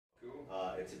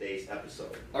in today's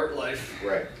episode. Art life.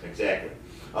 Right, exactly.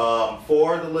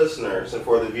 For the listeners and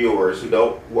for the viewers who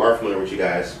are familiar with you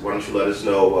guys, why don't you let us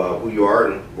know who you are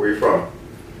and where you're from?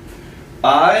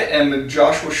 I am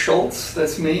Joshua Schultz.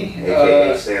 That's me.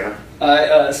 AKA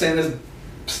Santa. Santa's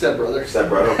stepbrother.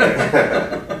 Stepbrother.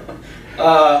 Okay.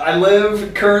 I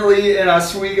live currently in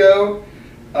Oswego.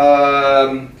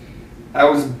 I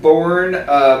was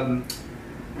born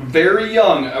very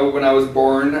young when I was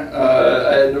born.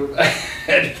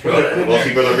 Most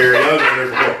people are very young when they're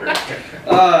born.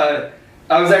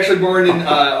 I was actually born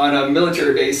on a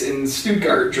military base in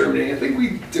Stuttgart, Germany. I think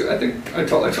I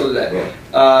told you that. Yeah.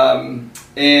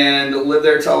 And lived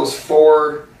there till I was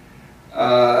 4.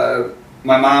 My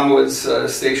mom was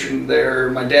stationed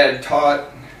there. My dad taught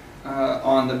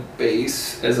on the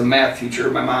base as a math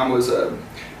teacher. My mom was a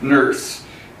nurse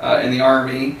in the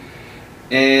Army,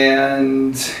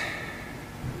 and so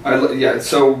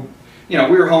we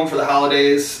were home for the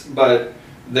holidays, but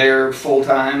they're full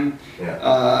time.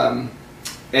 Yeah.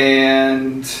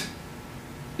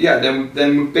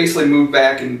 Then basically moved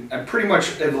back, and I pretty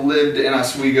much have lived in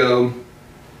Oswego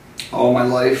all my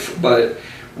life. But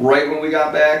right when we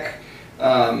got back,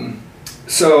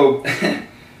 so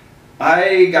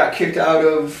I got kicked out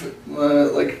of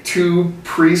 2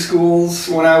 preschools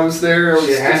when I was there. I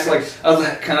was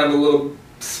kind of a little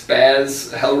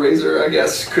spaz hellraiser, I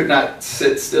guess. Could not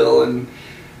sit still, and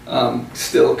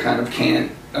still kind of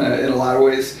can't in a lot of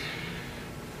ways.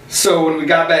 So when we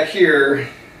got back here,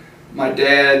 my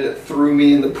dad threw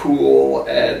me in the pool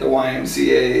at the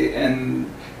YMCA and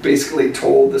basically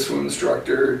told the swim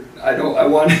instructor, I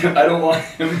want him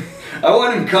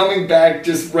coming back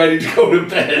just ready to go to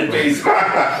bed, basically.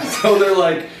 So they're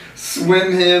like,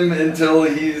 swim him until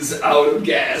he's out of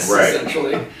gas, right.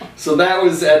 Essentially. So that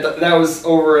was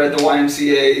over at the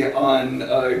YMCA on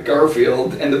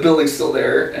Garfield, and the building's still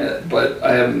there, but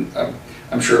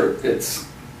I'm sure it's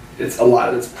a lot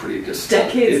of it's pretty just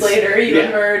decades later you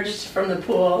emerged from the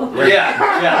pool.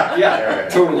 Yeah,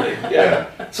 totally. Yeah.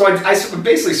 So I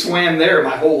basically swam there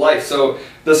my whole life. So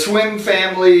the swim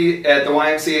family at the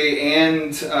YMCA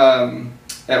and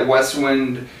at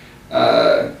Westwind,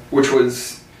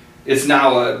 it's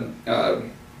now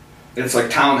it's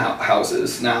like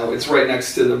townhouses now. It's right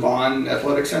next to the Vaughn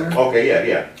Athletic Center. Okay,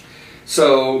 yeah.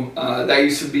 So that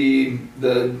used to be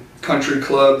the country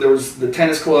club. The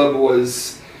tennis club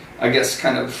was, I guess,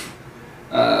 kind of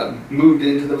moved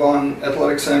into the Vaughn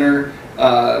Athletic Center.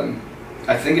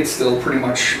 I think it's still pretty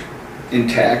much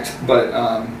intact, but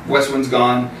Westwind's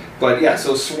gone. But yeah,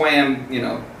 so swam,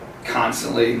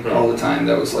 constantly all the time.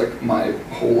 That was like my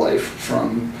whole life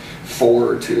from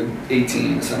 4 to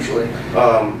 18, essentially.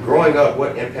 Growing up,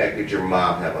 what impact did your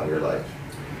mom have on your life?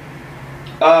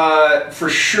 For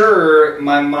sure,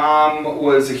 my mom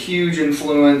was a huge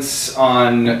influence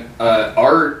on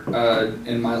art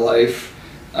in my life,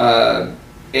 so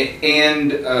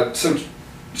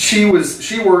she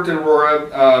worked in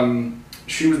Aurora.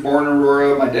 She was born in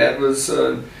Aurora. My dad was.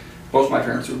 Both my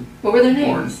parents were. What were their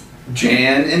names?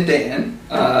 Jan and Dan.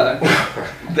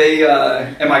 They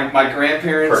and my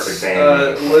grandparents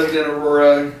lived in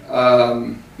Aurora.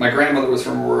 My grandmother was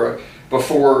from Aurora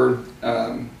before.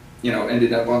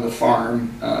 Ended up on the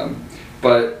farm.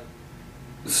 But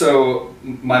so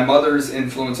my mother's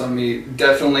influence on me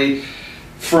definitely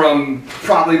from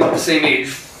probably about the same age,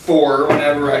 4,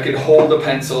 whenever I could hold a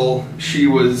pencil, she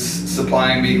was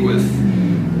supplying me with,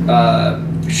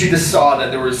 she just saw that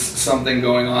there was something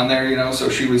going on there, so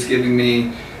she was giving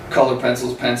me colored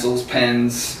pencils,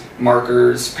 pens,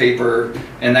 markers, paper,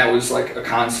 and that was like a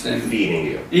constant. Feeding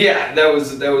you. Yeah, that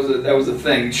was a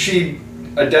thing. She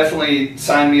definitely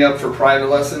signed me up for private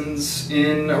lessons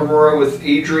in Aurora with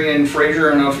Adrienne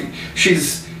Frazier. I don't know if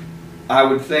I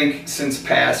would think since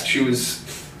passed, she was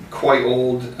quite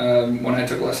old when I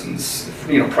took lessons,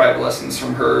 private lessons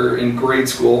from her in grade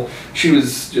school. She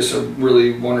was just a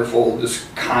really wonderful, just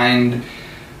kind,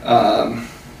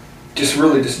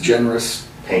 just generous,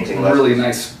 painting lessons. Really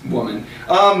nice woman.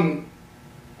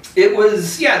 There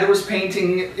was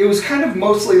painting. It was kind of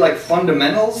mostly like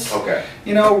fundamentals. Okay.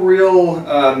 Real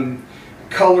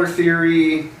color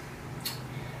theory.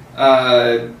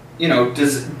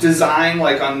 Design,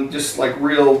 like on just like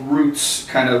real roots,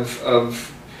 kind of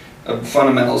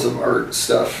fundamentals of art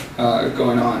stuff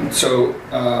going on. So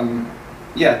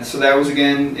so that was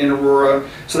again in Aurora.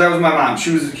 So that was my mom.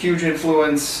 She was a huge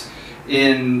influence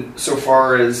in so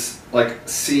far as like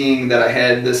seeing that I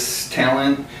had this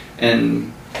talent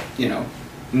and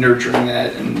nurturing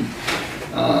that and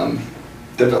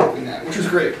developing that, which was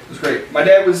great. It was great. My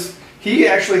dad he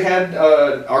actually had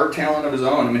art talent of his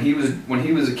own. I mean, when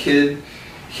he was a kid,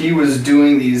 he was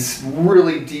doing these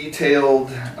really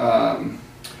detailed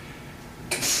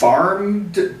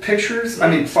farm pictures. I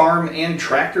mean, farm and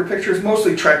tractor pictures,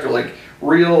 mostly tractor, like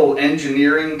real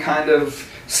engineering kind of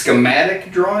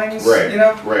schematic drawings. Right. You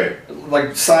know, Right.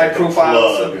 like side Like a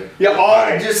profiles. plug, Yeah, all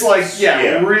pipe. just like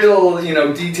real, you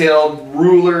know, detailed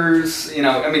rulers. You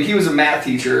know, I mean, he was a math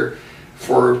teacher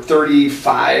for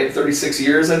 35, 36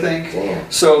 years, I think. Damn.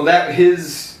 So that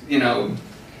his, you know,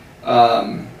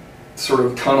 sort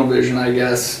of tunnel vision, I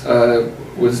guess,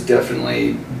 was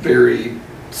definitely very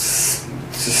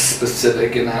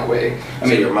specific in that way. I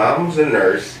mean, your mom's a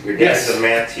nurse, your dad's Yes. a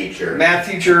math teacher. Math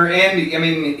teacher, and I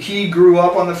mean, he grew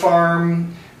up on the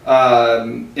farm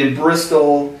in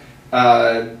Bristol,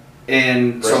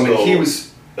 and so I mean, he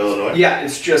was Illinois? Yeah,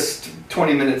 it's just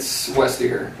 20 minutes west of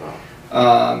here.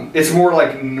 Oh. It's more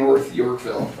like North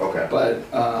Yorkville. Okay. But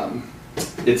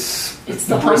it's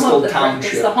the Bristol home of the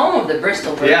Township. It's the home of the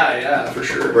Bristol Burger. Yeah, for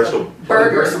sure. Bristol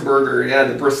Burger. Bristol Burger, yeah,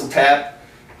 the Bristol Tap.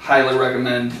 Highly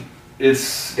recommend.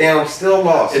 It's Damn, I'm still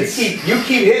lost. You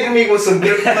keep hitting me with some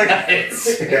good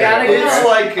it's You gotta go. it's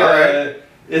like All right.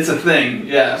 it's a thing,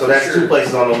 yeah. So for that's sure. 2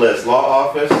 places on the list: law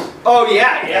office. Oh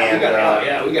yeah, And, we gotta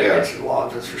yeah. get to the law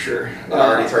office for sure. It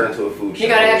already turned into a food show. You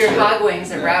gotta have your hog wings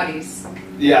at Rowdy's.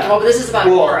 Yeah. Well, but this is about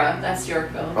Well- Aurora. That's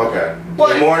Yorkville. Okay.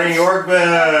 But- Good morning, Yorkville.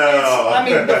 I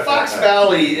mean, the Fox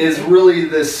Valley is really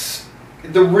this.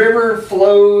 The river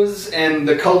flows and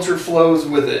the culture flows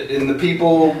with it, and the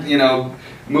people, you know,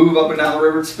 move up and down the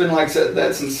river. It's been like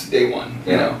that since day one.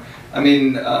 You know, I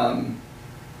mean,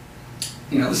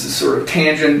 you know, this is sort of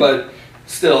tangent, but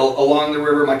still along the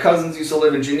river. My cousins used to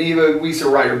live in Geneva. We used to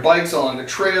ride our bikes along the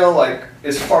trail, like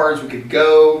as far as we could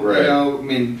go. Right. You know, I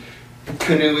mean,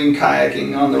 canoeing,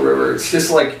 kayaking on the river. It's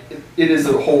just like it is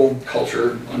a whole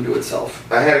culture unto itself.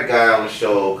 I had a guy on the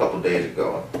show a couple days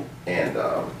ago, and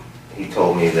he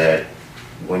told me that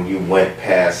when you went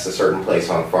past a certain place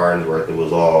on Farnsworth, it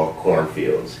was all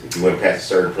cornfields. If you went past a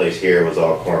certain place here, it was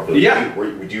all cornfields. Yeah.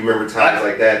 Do you remember times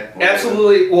like that?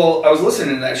 Absolutely. Well, I was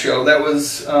listening to that show. That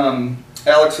was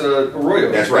Alex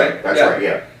Arroyo. That's right. That's right.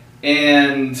 Yeah.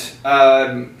 And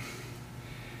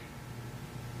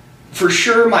for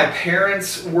sure, my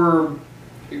parents were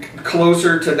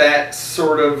closer to that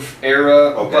sort of era.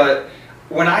 Okay. But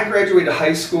when I graduated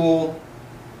high school,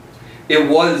 it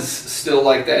was still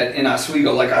like that in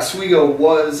Oswego. Like Oswego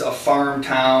was a farm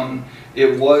town.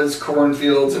 It was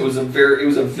cornfields. It was a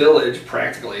village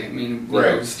practically. I mean, you know,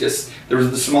 Right. it was just there was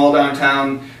the small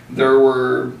downtown. There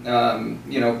were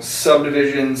you know,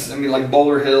 subdivisions. I mean, like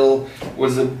Boulder Hill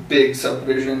was a big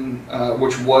subdivision,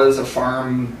 which was a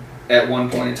farm at one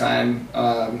point in time.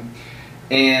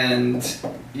 And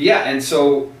yeah, and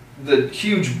so the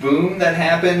huge boom that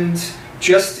happened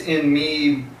just in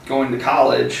me going to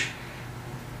college.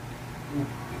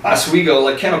 Oswego,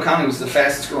 like Kendall County, was the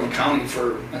fastest growing county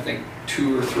for I think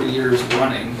 2 or 3 years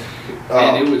running,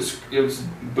 and it was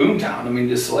boomtown. I mean,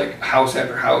 just like house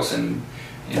after house, and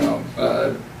you know,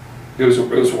 it was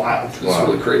wild. It was Wow.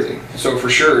 really crazy. So for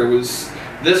sure,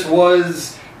 this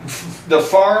was the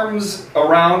farms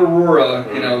around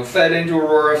Aurora. You know, fed into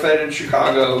Aurora, fed into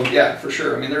Chicago. Yeah, for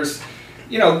sure. I mean, there's,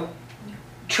 you know,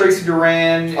 Tracy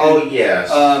Duran. Oh yes.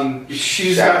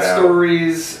 She's Shout got out.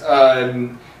 stories.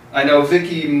 I know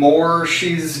Vicky Moore.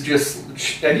 She's just.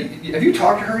 Have you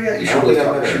talked to her yet? You I should don't really think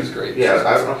I've talk to met her. her. She's great. Yeah, She's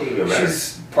I awesome. don't think you've met her.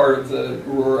 She's part of the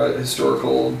Aurora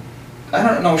historical. I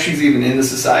don't know if she's even in the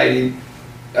society.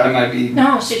 I might be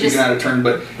No, she speaking just out of turn,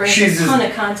 but brings she's a ton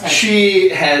of content. she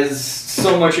has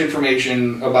so much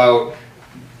information about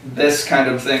this kind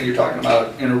of thing you're talking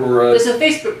about in Aurora. There's a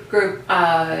Facebook group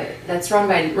that's run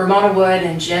by Ramona Wood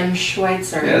and Jim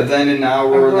Schweitzer. Yeah, then and now,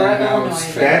 Aurora, Aurora, then and now. Illinois.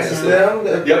 It's That's fantastic.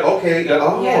 them. Yep. Okay. Yep.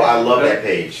 Oh, Yeah. I love Yep. that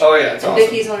page. Oh yeah, it's And awesome.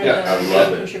 Vicky's one of Yeah. I the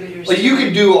love it. contributors. Like you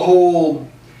could do a whole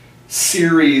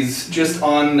series just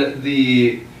on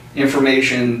the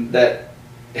information that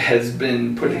has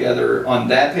been put together on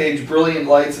that page. Brilliant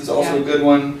Lights is also Yeah. a good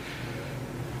one.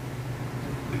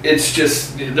 It's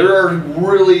just there are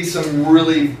really some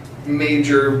really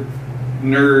major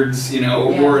nerds, you know,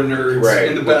 Yeah. Aurora nerds Right.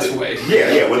 in the With best the- way.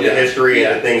 Yeah, with the history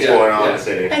and the things going on in the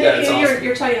city. And Yeah, it's you're,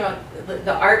 you're talking about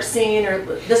the art scene, or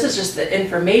this is just the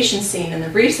information scene and the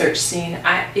research scene.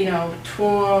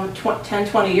 10,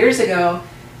 20 years ago,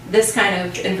 this kind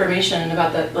of information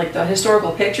about the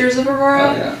historical pictures of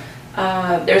Aurora. Oh,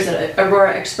 yeah. There's an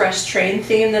Aurora Express train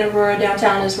theme that Aurora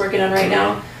Downtown is working on right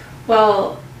now.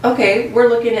 Well, okay, we're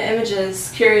looking at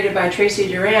images curated by Tracy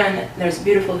Duran. There's a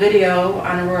beautiful video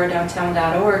on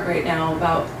auroradowntown.org right now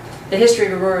about the history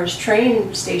of Aurora's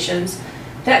train stations.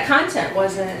 That content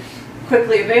wasn't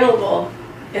quickly available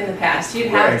in the past. You'd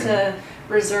have Right. to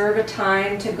reserve a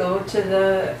time to go to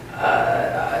the,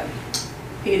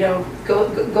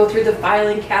 go through the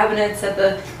filing cabinets at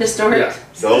the historic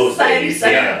Those society days,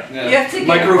 center. yeah. You have to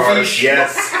get Microfiche.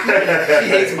 Yes. She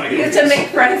hates You have to make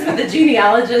friends with the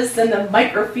genealogists and the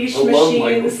microfiche I love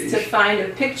machines microfiche. to find a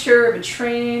picture of a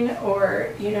train, or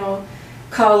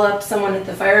call up someone at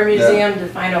the fire museum to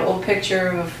find an old picture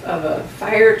of a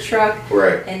fire truck.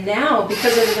 Right. And now,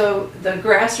 because of the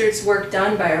grassroots work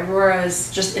done by Aurora's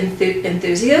just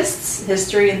enthusiasts,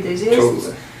 history enthusiasts,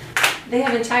 Totally. they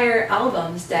have entire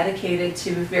albums dedicated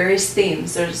to various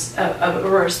themes. There's of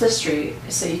Aurora's history,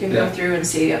 so you can go through and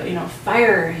see,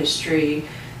 fire history,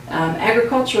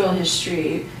 agricultural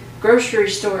history, grocery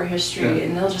store history,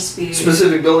 and they'll just be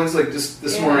specific buildings. Like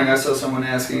this morning, I saw someone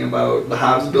asking about the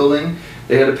Hobbs building.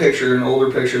 They had a picture, an older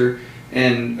picture,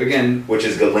 and again, Which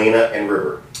is Galena and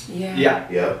River. yeah.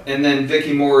 Yep. And then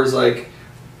Vicky Moore is like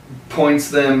points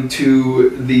them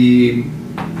to the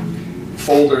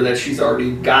folder that she's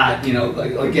already got.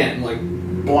 Like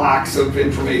blocks of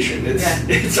information.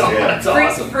 It's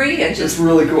awesome. free and It's just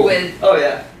really cool. with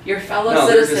Your fellow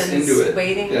they're just citizens into it.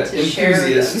 waiting to share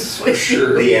Enthusiasts them for with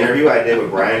sure. The interview I did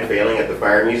with Brian Failing at the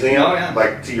Fire Museum, Oh, yeah.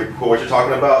 like to what you're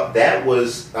talking about, that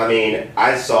was,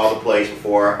 I saw the place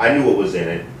before, I knew what was in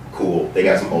it, cool, they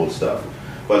got some old stuff.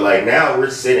 But like now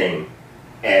we're sitting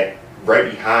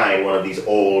right behind one of these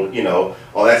old,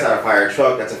 that's not a fire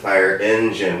truck, that's a fire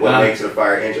engine. What makes it a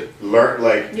fire engine?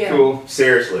 Cool.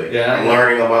 Seriously, Yeah. I'm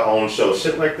learning on my own show,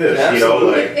 shit like this,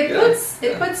 Absolutely.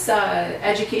 It puts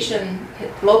education,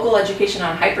 local education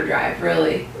on hyperdrive,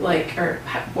 really, or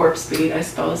warp speed, I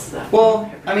suppose.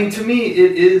 Well, to me,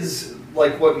 it is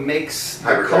like what makes the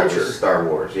Hyperdrive culture. was Star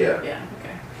Wars, yeah. Yeah.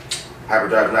 Okay.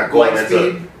 Hyperdrive not going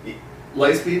Lightspeed.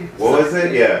 Lightspeed. What was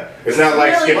it? Yeah. It's not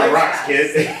like Really skipping rocks, fast.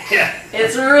 kid. Yeah.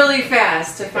 It's really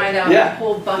fast to find out a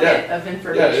whole bucket of Yeah,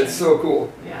 information. it's so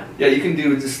cool. Yeah. Yeah, you can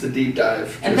do just the deep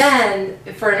dive. And then,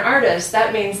 for an artist,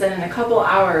 that means that in a couple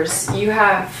hours, you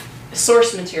have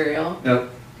source material Yep.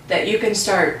 that you can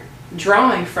start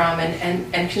drawing from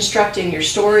and constructing your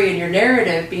story and your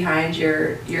narrative behind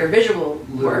your visual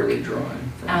Literally work.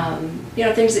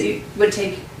 drawing. Things that you would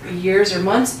take years or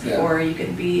months Yeah. before, you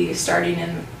can be starting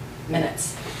in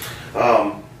minutes.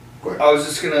 I was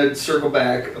just gonna circle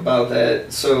back about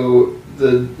that. So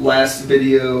the last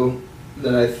video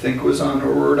that I think was on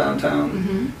Aurora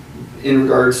Downtown, in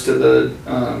regards to the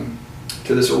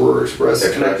to this Aurora Express,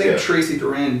 and I think Tracy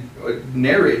Duran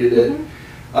narrated it.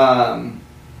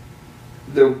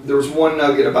 There was one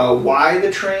nugget about why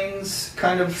the trains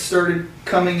kind of started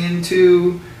coming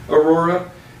into Aurora,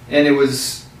 and it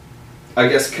was, I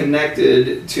guess,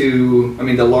 connected to,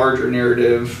 the larger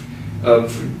narrative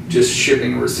of just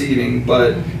shipping and receiving,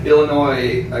 but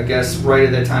Illinois, I guess, right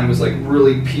at that time was like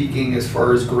really peaking as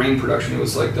far as grain production. It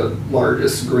was like the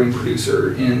largest grain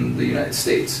producer in the United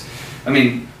States.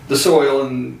 The soil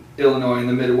in Illinois in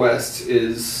the Midwest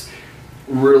is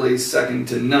really second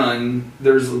to none.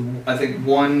 There's, I think,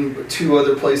 2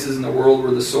 other places in the world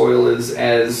where the soil is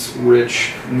as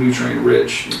rich, nutrient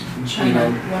rich.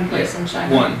 China, one place in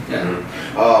China. One,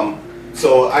 yeah.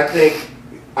 So I think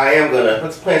I am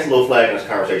let's plant a little flag in this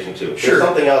conversation too. Sure. There's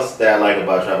something else that I like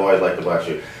about you. I've always liked about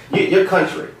you. Your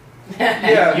country.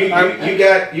 Yeah. You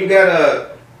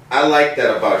got I like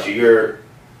that about you.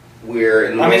 We're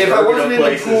in the most if I urban wasn't of in the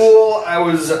places. pool, I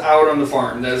was out on the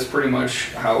farm. That's pretty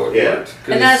much how it worked.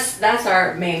 'Cause- And that's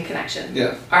our main connection.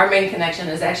 Yeah. Our main connection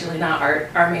is actually not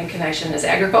art. Our main connection is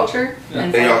agriculture. Yeah.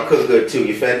 And And y'all farming. cook good too.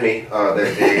 You fed me that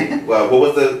day. Well, what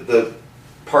was the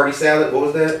party salad? What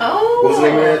was that? Oh, What was the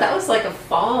name of that? that was like a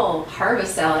fall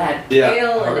harvest salad. It had Yeah,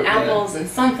 kale and apples and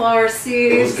sunflower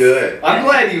seeds. It was good. I'm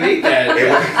glad you ate that. It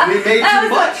was- We made That too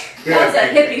was much. That was a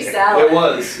hippie salad. It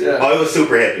was, yeah. Oh, it was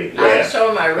super hippie. I Yeah. was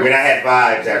showing my I had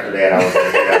vibes after that. I was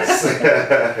like,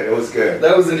 yes. It was good.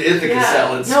 That was an Ithaca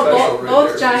salad No, special right both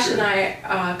there, Josh for sure. and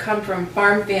I come from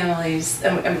farm families,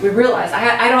 and we realized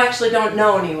I don't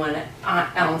know anyone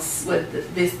else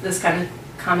with this kind of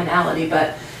commonality,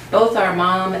 but both our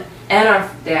mom and our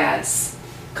dads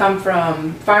come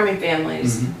from farming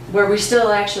families where we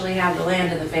still actually have the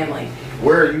land in the family.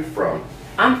 Where are you from?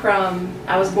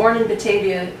 I was born in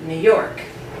Batavia, New York,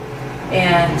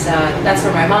 and that's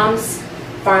where my mom's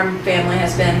farm family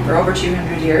has been for over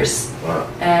 200 years. Wow.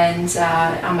 And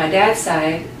on my dad's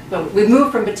side, but we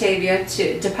moved from Batavia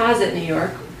to Deposit, New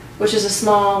York, which is a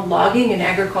small logging and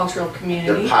agricultural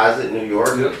community. Deposit, New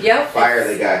York. Yep. Yep. Fire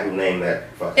the guy who named that.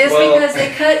 It's Well, because they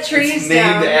cut trees It's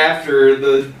named down. after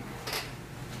the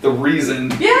the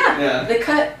reason. Yeah.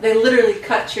 They literally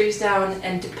cut trees down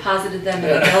and deposited them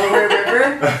in the Delaware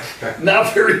River.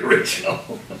 Not very original.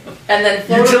 And then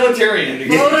utilitarian.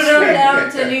 Floated them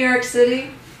down to New York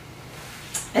City.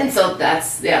 And so it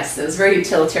was a very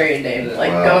utilitarian name.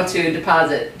 Like, go to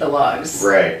deposit the logs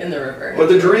in the river. But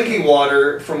the drinking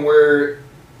water from where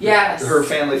her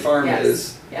family farm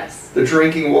is, the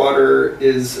drinking water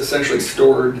is essentially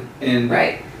stored in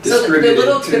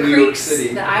distributed to New York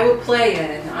City. That I would play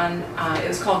in on it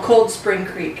was called Cold Spring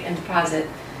Creek and Deposit,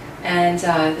 and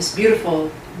this beautiful,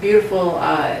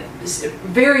 this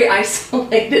very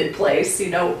isolated place. You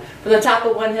know, from the top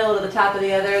of one hill to the top of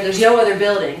the other. There's no other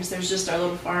buildings. There's just our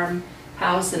little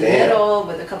farmhouse in the middle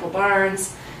with a couple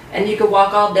barns, and you could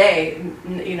walk all day.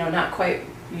 You know, not quite.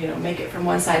 You know, make it from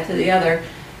one side to the other.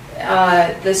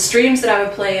 The streams that I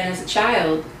would play in as a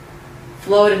child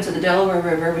flowed into the Delaware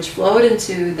River, which flowed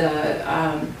into the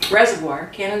reservoir,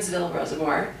 Cannonsville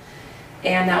Reservoir,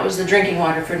 and that was the drinking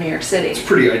water for New York City. It's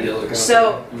pretty idyllic.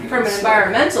 So, from an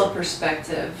environmental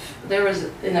perspective, there was,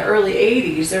 in the early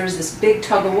 80s, there was this big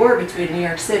tug of war between New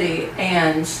York City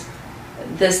and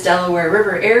this Delaware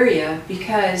River area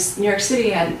because New York City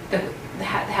had to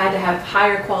have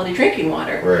higher quality drinking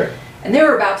water. Right. And they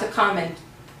were about to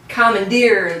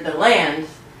commandeer the land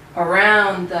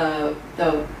around the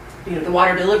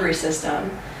water delivery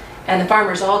system, and the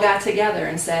farmers all got together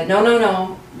and said,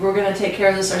 no, we're going to take care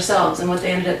of this ourselves. And what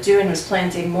they ended up doing was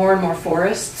planting more and more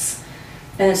forests,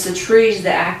 and it's the trees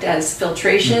that act as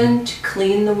filtration to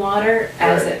clean the water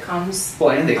as it comes.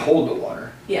 Well, and they hold the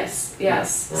water. Yes. Right.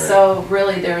 So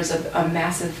really there was a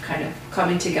massive kind of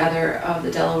coming together of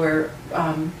the Delaware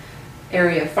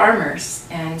area farmers.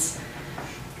 And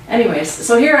anyways,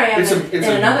 so here I am in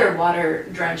another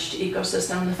water-drenched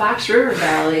ecosystem. The Fox River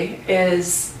Valley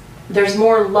there's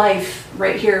more life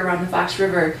right here around the Fox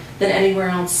River than anywhere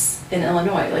else in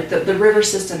Illinois. Like the river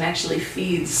system actually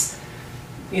feeds,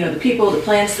 the people, the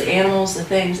plants, the animals, the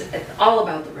things, it's all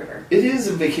about the river. It is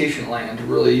a vacation land,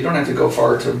 really. You don't have to go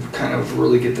far to kind of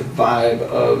really get the vibe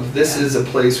of this is a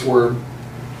place where,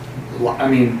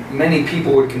 many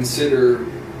people would consider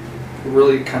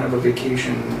really kind of a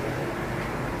vacation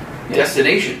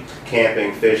destination.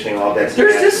 Camping, fishing, all that.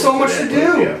 There's just so much to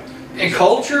do, and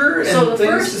culture, and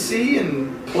things to see,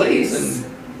 and plays, and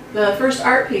the first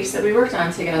art piece that we worked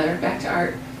on together, Back to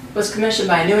Art, was commissioned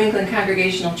by New England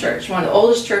Congregational Church, one of the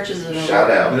oldest churches in the world.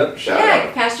 Shout out! Shout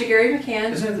out! Pastor Gary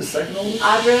McCann. Isn't it the second oldest?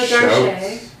 Audra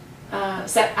Darche.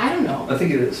 I don't know. I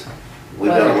think it is. We've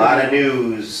done a lot of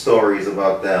news stories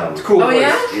about them. It's a cool place.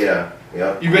 Yeah?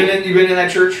 Yeah. You've been in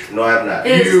that church? No, I have not.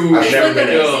 I've never been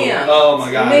in. Oh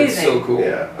my God, amazing. It's so cool.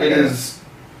 Yeah, it is.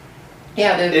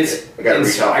 Yeah, it's I gotta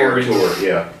reach out for a tour.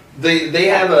 Yeah. They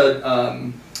have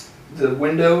the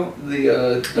window,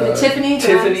 the Tiffany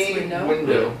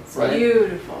window, right?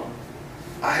 Beautiful.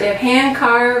 They have hand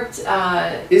carved.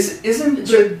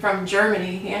 From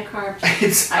Germany, hand carved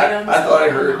items. I thought I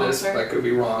heard this, but I could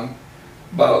be wrong.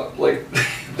 About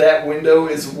that window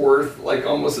is worth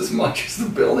almost as much as the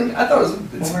building. I thought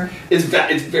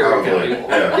it's very valuable.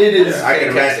 Yeah. It is. Yeah, I can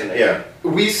imagine. Yeah.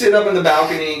 We sit up in the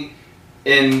balcony,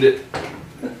 and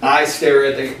I stare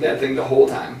at that thing the whole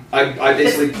time. I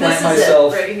basically plant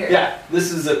myself. Right here. Yeah,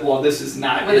 this is it. Well, this is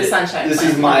not with it. The sunshine. This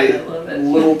is my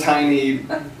little tiny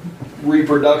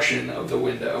reproduction of the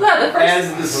window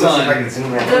as the sun.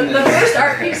 The first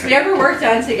art piece we ever worked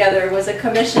on together was a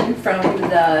commission from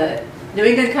the New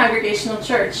England Congregational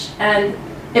Church, and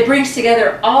it brings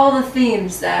together all the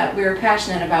themes that we were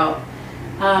passionate about.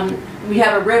 We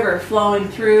have a river flowing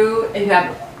through, and you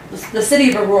have the city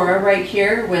of Aurora right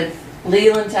here with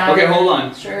Leland Tower. Okay, hold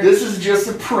on. Church. This is just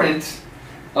a print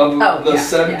of the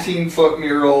 17-foot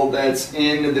mural that's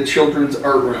in the children's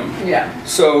art room. Yeah.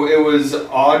 So it was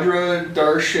Audra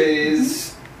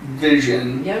Darche's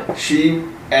vision. Yep. She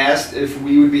asked if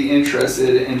we would be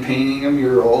interested in painting a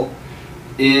mural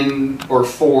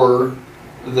for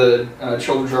the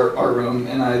children's art room,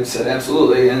 and I said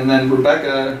absolutely. And then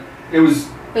Rebecca,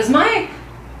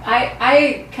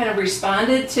 I kind of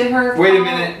responded to her. Wait a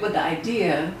minute. With the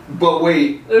idea. But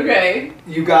wait. Okay.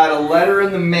 You got a letter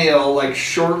in the mail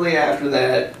shortly after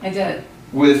that. I did.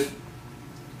 With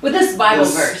this Bible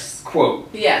verse. Quote.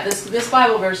 Yeah, this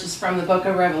Bible verse is from the book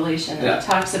of Revelation, and it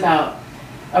talks about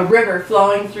a river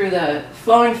flowing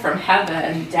from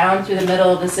heaven down through the middle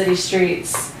of the city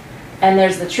streets, and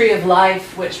there's the tree of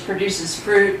life which produces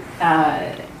fruit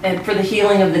and for the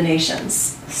healing of the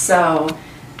nations. So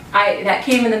that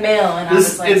came in the mail, and I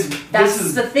was like,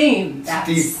 that's the theme.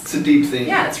 It's a deep theme.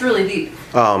 Yeah, it's really deep.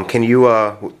 Can you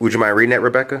would you mind reading that,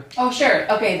 Rebecca? Oh,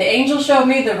 sure. Okay, the angel showed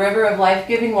me the river of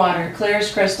life-giving water, clear as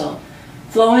crystal,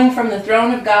 flowing from the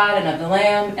throne of God and of the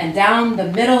Lamb, and down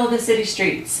the middle of the city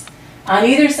streets. On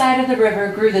either side of the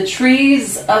river grew the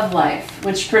trees of life,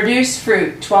 which produce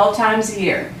fruit 12 times a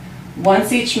year,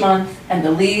 once each month, and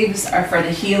the leaves are for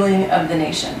the healing of the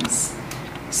nations.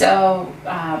 So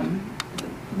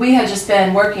we had just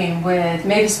been working with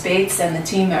Mavis Bates and the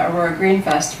team at Aurora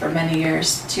Greenfest for many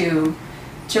years to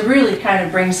really kind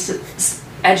of bring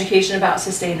education about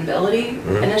sustainability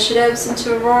initiatives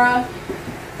into Aurora.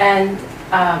 And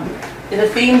the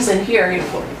themes in here,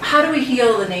 how do we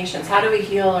heal the nations? How do we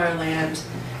heal our land?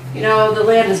 You know, the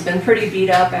land has been pretty beat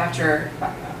up after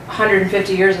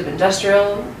 150 years of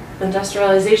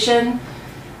industrialization.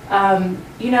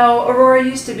 You know, Aurora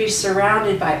used to be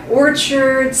surrounded by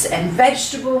orchards and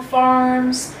vegetable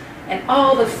farms, and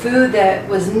all the food that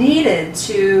was needed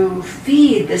to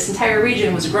feed this entire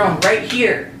region was grown right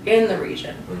here in the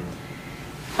region.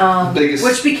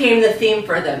 Which became the theme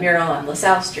for the mural on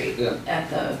LaSalle Street at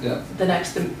the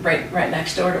next, right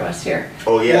next door to us here.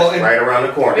 Oh yes, well, right around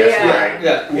the corner. That's right.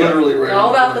 Yeah, literally right. All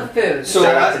about the food. So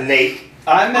shout out to Nate.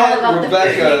 I met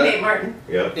Rebecca Nate Martin.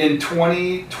 In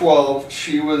 2012.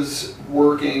 She was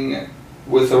working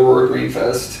with Aurora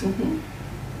Greenfest,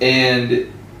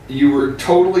 and you were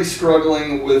totally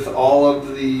struggling with all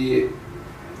of the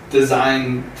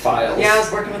design files. Yeah, I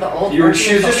was working with the old. She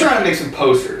was just trying to make some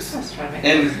posters. I was trying to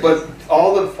make posters. But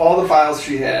all the files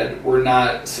she had were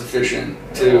not sufficient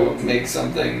to make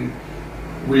something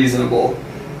reasonable.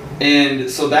 And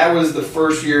so that was the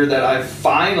first year that I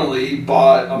finally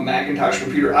bought a Macintosh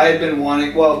computer. I had been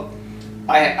wanting,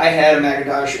 I had a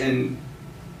Macintosh in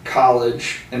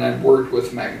college, and I'd worked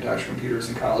with Macintosh computers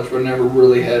in college, but I never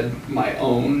really had my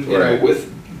own, you know,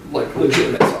 with like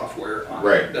legitimate software on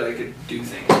it that I could do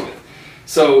things with.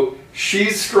 So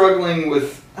she's struggling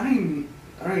with, I don't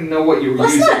even know what you were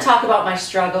using. Let's not talk about my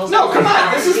struggles. No, come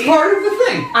on, this is part of the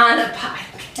thing. On a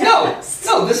podcast. No,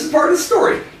 this is part of the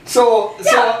story. So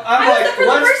I'm like, for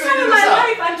the first time in my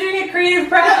life, I'm doing a creative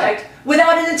project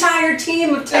without an entire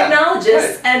team of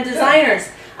technologists and designers.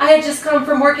 I had just come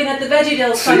from working at the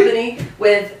VeggieTales company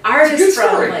with artists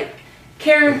from like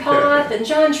Karen Poth and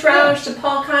John Troush and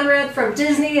Paul Conrad from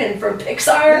Disney and from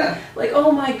Pixar. Like,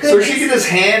 oh my goodness. So she could just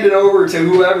hand it over to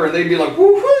whoever and they'd be like,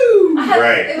 woohoo!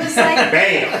 It was like,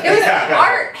 bam! It was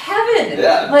art heaven.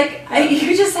 Yeah. Like,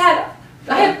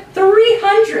 I had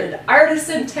 300 artists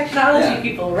and technology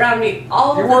people around me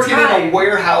all the time. You're working in a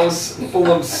warehouse full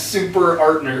of super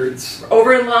art nerds.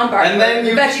 Over in Lombard. And then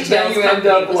you end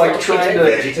up like trying to...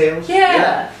 VeggieTales?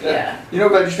 Yeah. You know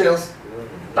VeggieTales?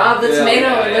 Bob the tomato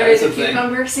and Larry the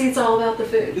cucumber. See, it's all about the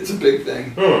food. It's a big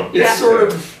thing. It's sort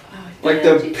of like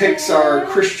the Pixar,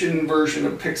 Christian version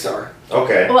of Pixar.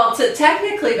 Okay. Well,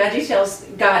 technically,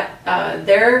 VeggieTales got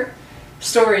their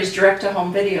stories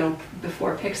direct-to-home video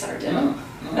before Pixar did. Oh,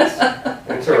 nice.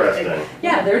 Interesting.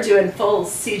 Yeah, they're doing full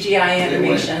CGI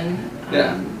animation,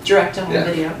 direct-to-home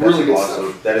video. Really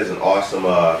awesome. That is an awesome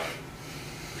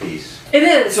piece. It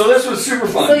is. So this was super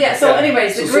fun. So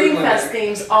anyways, the Greenfest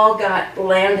themes all got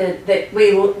landed. That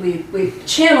we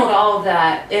channeled all of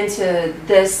that into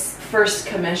this first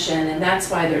commission, and that's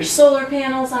why there's solar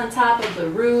panels on top of the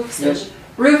roofs. There's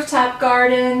rooftop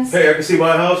gardens. Hey, I can see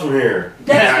my house from here.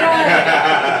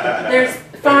 That's right. There's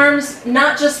farms,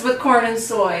 not just with corn and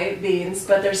soybeans,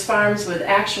 but there's farms with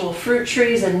actual fruit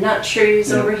trees and nut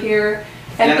trees over here.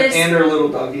 And their little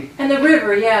doggy. And the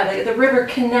river, the river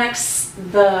connects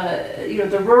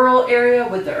the rural area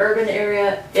with the urban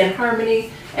area in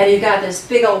harmony, and you got this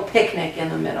big old picnic in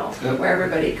the middle where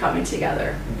everybody coming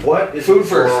together. What is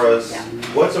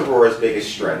What's Aurora's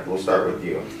biggest strength? We'll start with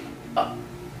you.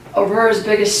 Aurora's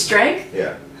biggest strength?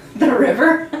 Yeah. The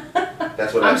river.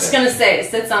 That's what I'm just gonna say.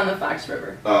 It sits on the Fox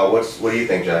River. What do you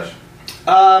think, Josh?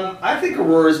 I think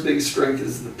Aurora's biggest strength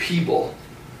is the people.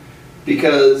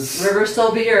 Because river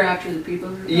still be here after the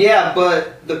people. Yeah,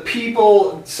 but the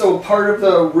people. So part of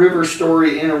the river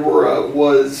story in Aurora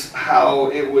was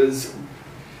how it was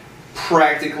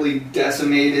practically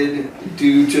decimated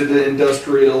due to the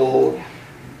industrial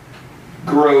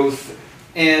growth,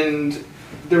 and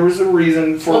there was a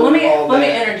reason for all that. Let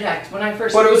me interject. When I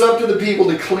first, but it was up to the people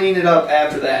to clean it up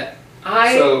after that.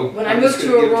 When I moved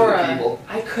to Aurora,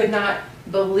 I could not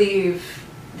believe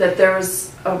that there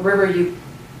was a river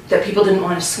that people didn't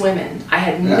want to swim in. I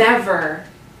had never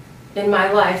in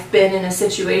my life been in a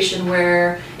situation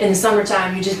where in the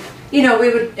summertime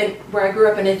where I grew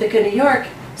up in Ithaca, New York,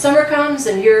 summer comes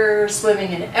and you're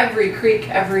swimming in every creek,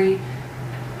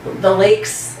 the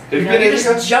lakes. You're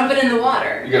just jumping in the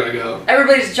water. You gotta go.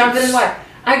 Everybody's jumping in the water.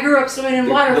 I grew up swimming in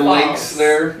waterfalls. The lakes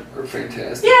there. are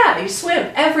fantastic. Yeah, you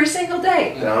swim every single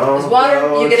day. Don't There's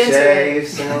water, you get into it.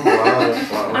 chase some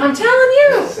waterfall. I'm telling you.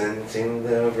 Listen to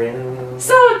the rhythm.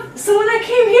 So when I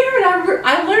came here and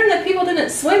I learned that people didn't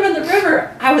swim in the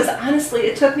river, I was honestly,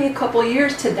 it took me a couple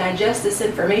years to digest this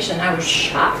information. I was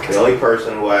shocked. The only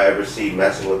person who I ever see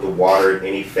messing with the water in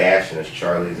any fashion is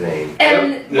Charlie Zane.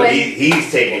 And Yep. when,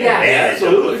 He's taking Yeah. advantage of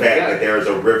Absolutely, the fact yeah. that there is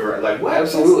a river. Like, what?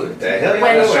 Absolutely. What the hell you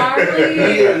When doing? Charlie-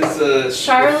 He is a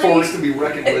Charlie force to be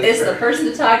reckoned with. is the person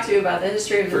to talk to about the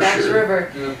history of the For Fox sure.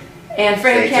 River. Yeah. And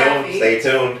Fran Stay tuned. Caffey. Stay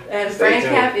tuned. And Stay Fran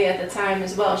tuned. Caffey at the time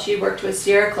as well, she worked with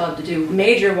Sierra Club to do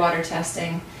major water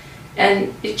testing.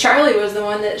 And Charlie was the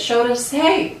one that showed us,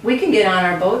 hey, we can get on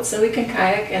our boats and we can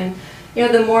kayak. And, you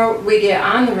know, the more we get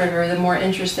on the river, the more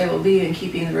interest there will be in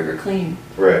keeping the river clean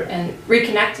Right. and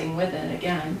reconnecting with it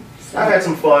again. So, I've had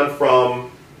some fun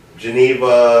from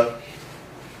Geneva,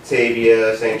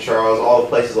 Tavia, St. Charles, all the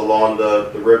places along the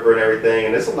river and everything,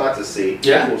 and there's a lot to see.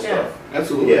 Yeah. Cool Yeah. stuff.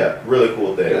 Absolutely. Yeah, really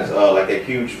cool things. Like that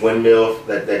huge windmill,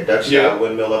 that Dutch style Yeah.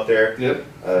 windmill up there. Yep.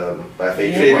 By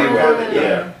Fabian Fabian Park. Park, Yeah,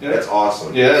 yeah. that's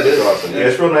awesome. Yeah, it It's is. awesome. Yeah. Yeah,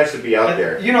 it's real nice to be out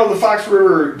there. You know, the Fox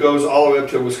River goes all the way up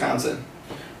to Wisconsin.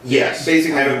 Yes.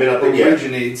 Basically, haven't been up there yet.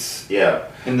 originates Yeah.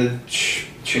 in the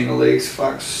chain of lakes,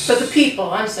 Fox. but the people,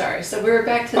 I'm sorry. So we're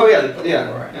back to Oh the yeah, people. yeah,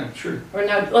 sure. We're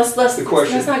now let's The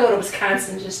question. let's not go to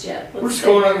Wisconsin just yet. Let's We're just stay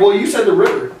going on. here. Well, you said the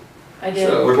river. I did.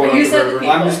 so we're going But you up the said river. the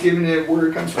people. I'm just giving it where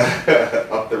it comes from.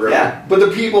 Up the river. Yeah, but the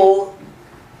people,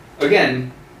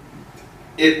 again,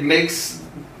 it makes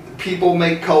people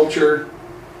make culture.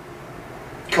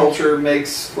 Culture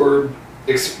makes for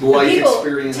The life people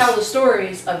experience. tell the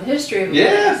stories of the history of the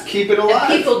Yeah, place. keep it And alive.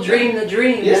 people dream the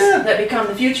dreams Yeah. that become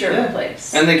the future of Yeah. the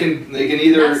place. and they can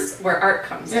either That's where art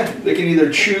comes yeah in. they can either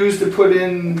choose to put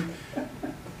in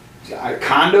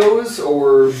condos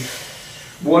or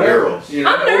whatever. Murals. You know,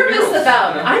 I'm or nervous murals,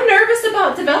 about you know. I'm nervous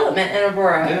about development in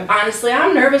Aurora. Yeah. Honestly,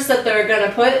 I'm nervous that they're going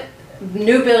to put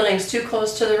new buildings too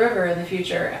close to the river in the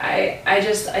future. I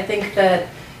think that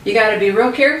you got to be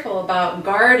real careful about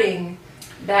guarding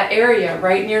that area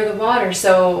right near the water.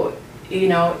 So, you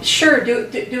know, sure, do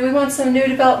we want some new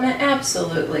development?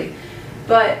 Absolutely.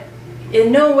 But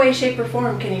in no way, shape, or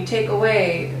form can you take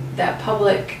away that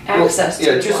public access to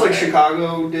yeah, the just water. like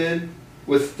Chicago did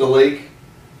with the lake,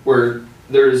 where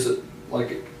there's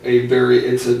like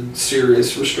it's a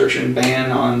serious restriction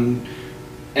ban on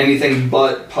anything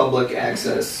but public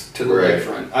access to the Right.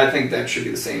 lakefront. I think that should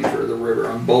be the same for the river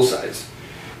on both sides.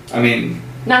 I mean,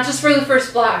 Not just for the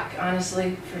first block,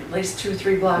 honestly, for at least 2 or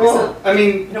 3 blocks well, up. I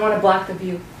mean, You don't want to block the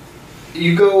view.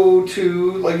 you go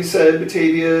to, like you said,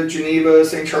 Batavia, Geneva,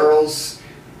 St. Charles.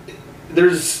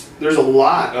 There's a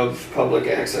lot of public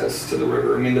access to the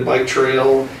river. I mean, the bike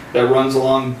trail that runs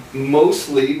along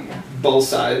mostly both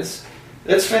sides.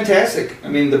 That's fantastic. I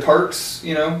mean, the parks.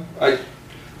 You know, I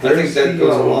think that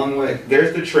goes a long way.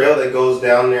 There's the trail that goes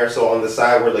down there, so on the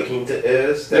side where La Quinta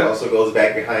is, that Yep. also goes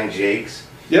back behind Jake's.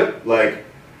 Yep. Like,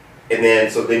 and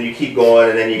then you keep going,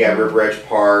 and then you got River Edge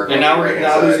Park. And on now the right-hand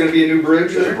there's side. going to be a new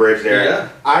bridge There's there. a bridge there. Yeah.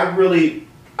 I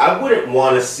wouldn't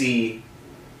want to see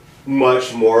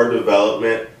much more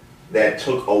development that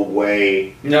took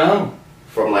away No.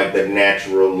 from like the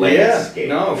natural Yeah. landscape.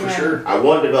 No, for Yeah. sure. I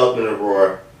want development in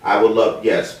Aurora. I would love,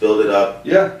 yes, build it up.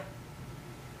 Yeah.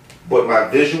 But my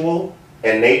visual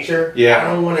and nature, Yeah.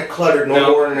 I don't want it cluttered no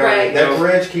No. more than Right. that No.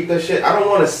 bridge. Keep that shit. I don't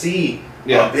want to see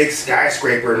Yeah. a big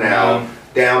skyscraper now No.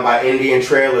 down by Indian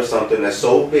Trail or something that's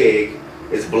so big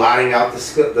it's blotting out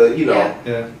the you know. Yeah.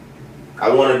 Yeah. I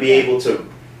want to be able to,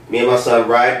 me and my son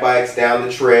ride bikes down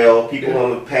the trail. People Yeah. on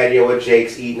the patio at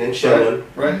Jake's eating and chilling.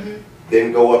 Right.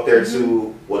 Then go up there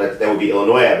to that would be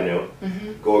Illinois Avenue.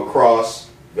 Go across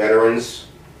Veterans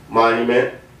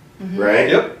Monument, right?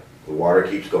 Yep. The water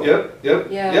keeps going. Yep. Yep.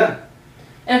 Yeah. Yeah.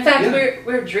 And in fact, Yeah.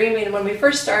 we're dreaming, when we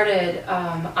first started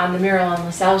on the mural on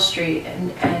LaSalle Street,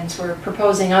 and we're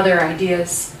proposing other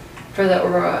ideas for the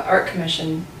Aurora Art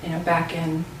Commission, you know, back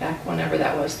whenever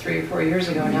that was, 3 or 4 years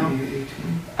ago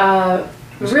now.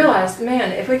 We realized,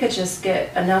 man, if we could just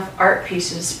get enough art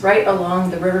pieces right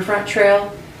along the riverfront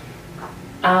trail,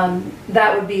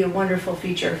 that would be a wonderful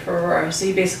feature for Aurora. So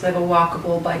you basically have a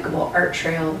walkable, bikeable art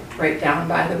trail right down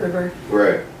by the river.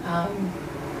 Right.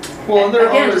 Well, and there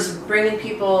Again, are just bringing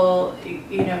people,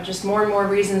 you know, just more and more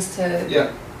reasons to yeah.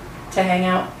 hang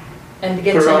out and to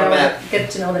get Put to it on a know map.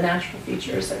 the natural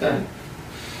features of Yeah.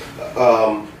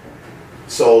 them.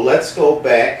 So let's go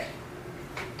back.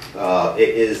 It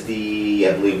is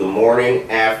I believe the morning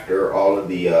after all of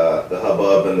the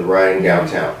hubbub and the rioting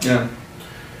downtown. Yeah.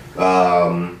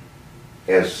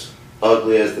 As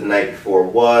ugly as the night before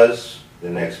was, the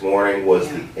next morning was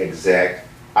the exact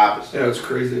opposite. Yeah, it's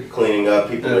crazy. Cleaning up,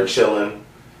 people are chilling,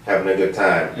 having a good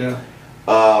time. Yeah.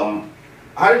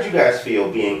 How did you guys feel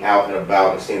being out and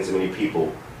about and seeing so many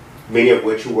people, many of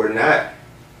which who were not,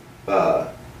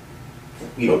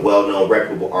 well-known,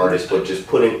 reputable artists, but just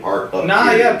putting art up? Nah,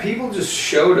 here? yeah, people just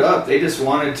showed up. They just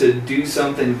wanted to do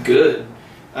something good.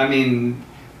 I mean,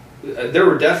 there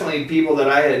were definitely people that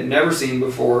I had never seen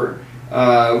before.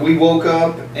 We woke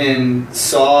up and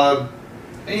saw,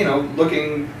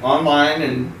 looking online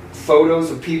and photos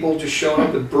of people just showing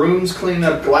up with brooms cleaning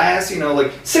up glass,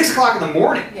 like 6 o'clock in the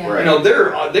morning. Yeah. Right.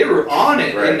 They were on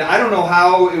it. Right. And I don't know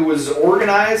how it was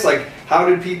organized. Like, how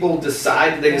did people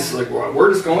decide? They just well,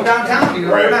 we're just going downtown.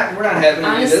 Right. we're not having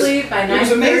any of this. Honestly, by It was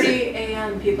 9:30 amazing.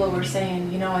 a.m., people were saying,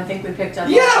 I think we picked up.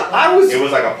 Yeah, I was. It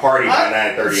was like a party by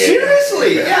 9:30 a.m.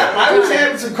 Seriously, yeah. I was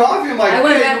having some coffee. I'm like, I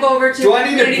went hey, back over to do the I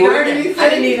need to community bring garden. anything? I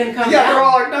didn't even come Yeah, down. they're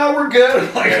all like, no, we're good.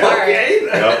 I'm like, Yeah. okay,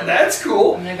 Yep. that's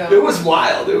cool. I'm gonna go. It was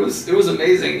wild. It was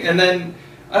amazing. And then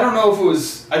I don't know if it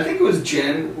was. I think it was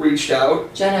Jen reached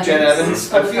out. Jen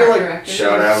Evans. I public feel art like director.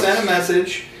 Shout out. sent a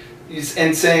message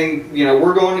and saying,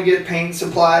 we're going to get paint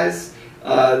supplies.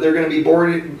 They're going to be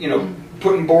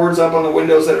putting boards up on the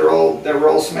windows that were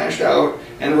all smashed out,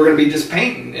 and we're going to be just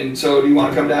painting. And so, do you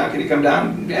want to come down? Can you come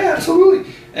down? Yeah,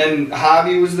 absolutely. And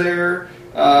Javi was there.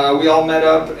 We all met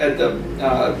up at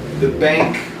the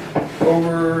bank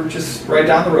over just right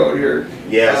down the road here.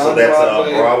 Yeah, so that's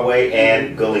Broadway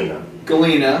and Galena.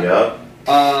 Galena.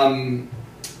 Yep.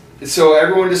 So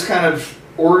everyone just kind of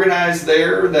organized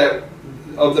there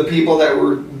of the people that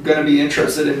were going to be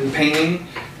interested in painting.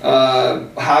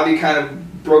 Javi kind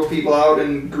of broke people out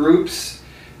in groups,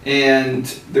 and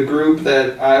the group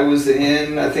that I was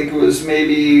in, I think it was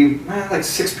maybe like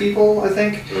 6 people. I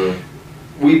think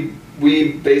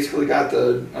we basically got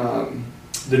the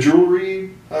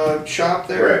jewelry shop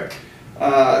there.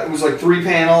 Right. It was like 3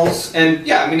 panels, and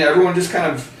yeah, I mean everyone just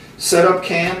kind of set up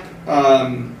camp.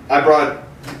 I brought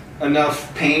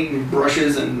enough paint and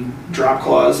brushes and drop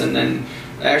cloths, and then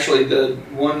actually the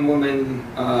one woman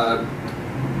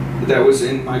that was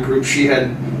in my group, she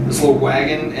had this little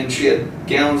wagon and she had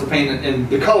gallons of paint, and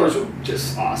the colors were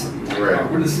just awesome. Like,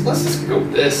 Right. let's just go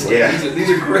with this. Like, Yeah. these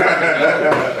are great.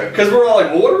 Because we're all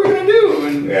like, well, what are we gonna do?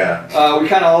 And Yeah. we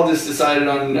kind of all just decided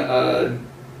on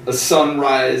a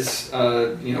sunrise,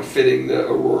 fitting the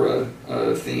Aurora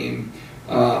theme.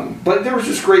 But there was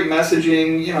just great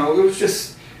messaging.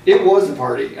 It was a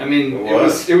party. I mean, it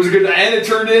was a good, and it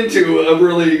turned into a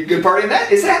really good party.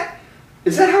 And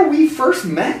is that how we first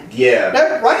met? Yeah.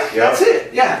 Right? Yep. That's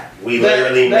it. Yeah. We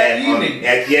literally that met evening.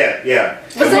 Yeah.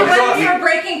 Was And it we- when we were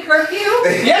breaking curfew?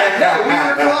 Yeah, we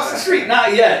were across the street.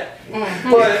 Not yet.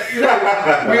 But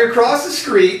we were across the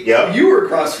street. Yep. You were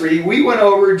across the street. We went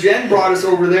over. Jen brought us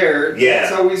over there. Yeah.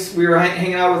 So we were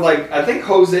hanging out with, like, I think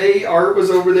Jose Art was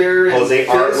over there. and Jose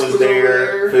Art Fizz was over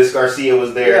there. Fizz Garcia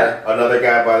was there. Another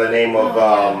guy by the name of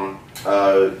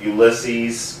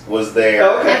Ulysses was there.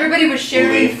 Oh, okay. Everybody was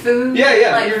sharing food. Yeah,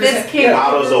 yeah. Like You're this just- came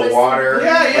Bottles over of with water. some-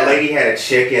 Yeah. The lady had a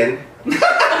chicken.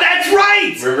 That's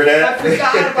right. Remember I that?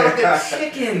 forgot about the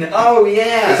chicken. Oh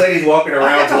yeah. This lady's walking I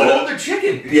around had to with hold the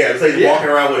chicken. this lady's Yeah. walking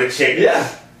around with a chicken. Yeah.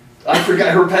 I forgot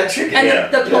her pet chicken. And Yeah.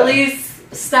 the police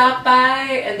stopped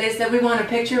by and they said, we want a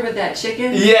picture with that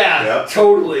chicken. Yeah. Yep.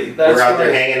 Totally. That's We're out there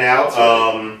right. hanging out. That's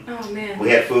right. Oh man. We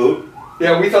had food.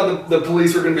 Yeah, we thought the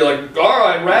police were going to be like, all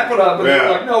right, wrap it up. And they're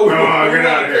like, no, Come on, we're get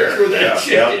not out of here. picture with that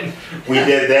Yeah, chicken. We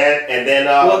did that, and then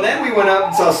Well, then we went up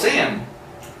and saw Sam.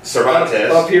 Cervantes.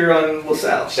 Up here on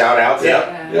LaSalle. Shout out,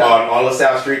 Yeah. Yeah. on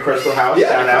LaSalle Street, Crystal House. Yeah,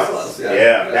 shout out. Crystal House,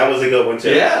 yeah. That was a good one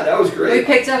too. Yeah, that was We great.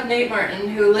 picked up Nate Martin,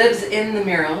 who lives in the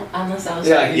mural on LaSalle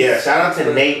Yeah, Street. Yeah, shout out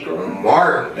to Nate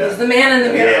Martin. He's the man in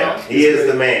the mural. Yeah, he is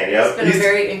the man. It's Yep. been a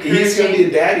very encouraging. He's going to be a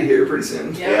daddy here pretty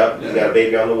soon. Yeah. Yep. He's got a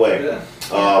baby on the way.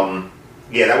 Yeah.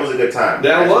 Yeah, that was a good time.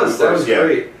 That Actually, was first, yeah.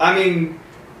 great. I mean,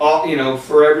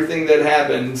 for everything that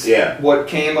happened, Yeah. what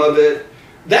came of it,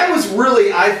 that was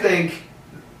really, I think,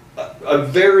 a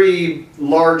very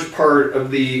large part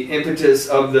of the impetus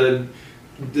of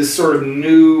this sort of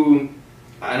new,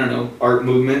 I don't know, art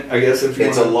movement, I guess, if you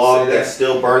It's want a to log say that's that.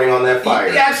 still burning on that fire.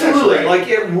 Yeah, absolutely. That's right. Like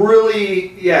it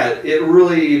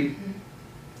really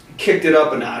kicked it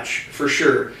up a notch for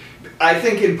sure. I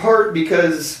think in part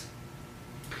because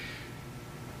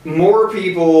more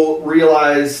people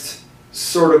realized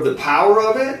sort of the power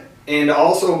of it, and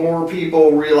also more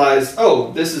people realized,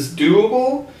 oh, this is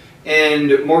doable,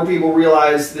 and more people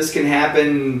realized this can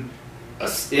happen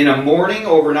in a morning,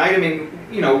 overnight. I mean,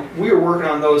 we were working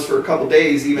on those for a couple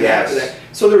days even after that.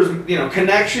 So there was,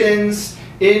 connections,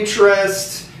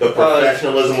 interest. The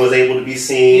professionalism was able to be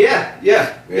seen. Yeah.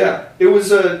 It was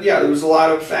there was a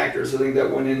lot of factors I think that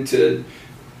went into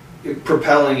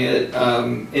propelling it into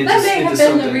That may have been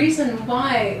something. the reason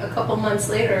why a couple months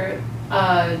later,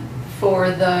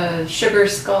 for the Sugar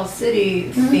Skull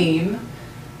City theme,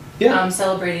 Yeah.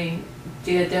 celebrating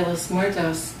Dia de los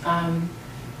Muertos,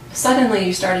 suddenly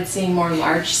you started seeing more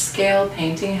large-scale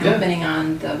painting happening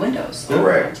on the windows all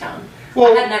Right. around town.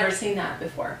 Well, I had never seen that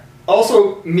before.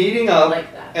 Also, meeting up Like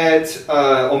that. at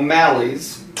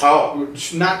O'Malley's. Oh,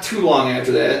 Which not too long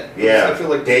after that. yeah. I feel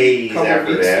like days a couple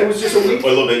after weeks. that. It was just a week. A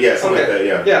little bit, yeah, something Okay. like that,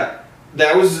 yeah. Yeah,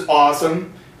 that was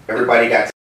awesome. Everybody got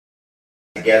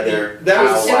together. That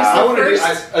was- It was I the wanna do- first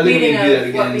I think we meeting need to do that of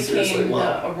again, what seriously. became Wow.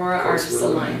 the Aurora Of course Artists we're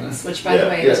doing Alliance, that. which, by the Yeah.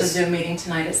 way, is a Yes. Zoom meeting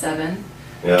tonight at 7.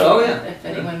 Yeah. Oh yeah. If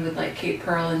anyone would like Kate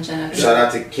Pearl and Jenna Shout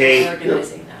out to Kate.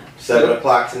 organizing that. 7 Yep.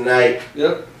 o'clock tonight.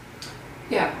 Yep.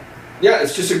 Yeah. Yeah,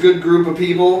 it's just a good group of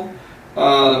people.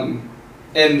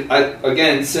 And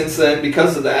again, since then,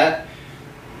 because of that,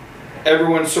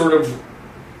 everyone sort of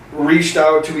reached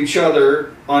out to each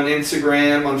other on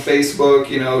Instagram, on Facebook,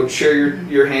 share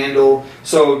your handle.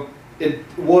 So it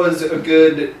was a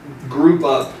good group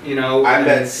up, I and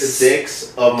met it's-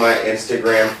 6 of my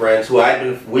Instagram friends who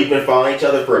we've been following each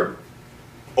other for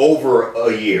over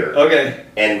a year Okay,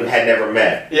 and had never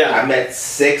met. Yeah. I met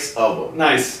 6 of them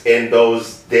nice. in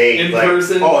those days. In like,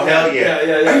 person? Oh, hell yeah.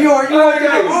 Yeah. Are you? Oh,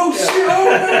 yeah. Oh, Yeah. shit.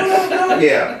 Oh, no.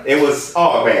 Yeah. It was,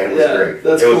 oh, man, it was Yeah, great.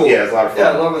 that's it was, cool. Yeah, it was a lot of fun. Yeah,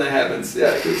 I love when that happens.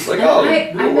 Yeah, 'cause it's like, And oh,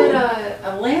 I real met world.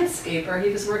 a landscaper. He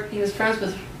was friends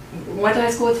with, went to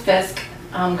high school with Fisk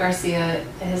Garcia.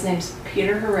 His name's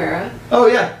Peter Herrera. Oh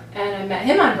yeah. And I met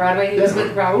him on Broadway. He was Yeah.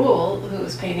 with Raul, who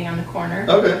was painting on the corner.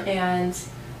 Okay. And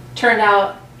turned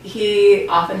out he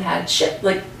often had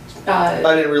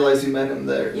I didn't realize you met him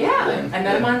there. yeah, then. I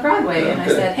met him on Broadway, and I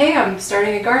Okay. said, "Hey, I'm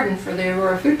starting a garden for the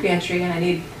Aurora Food Pantry, and I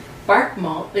need bark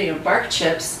mulch, bark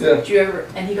chips. Yeah. Do you ever?"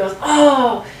 And he goes,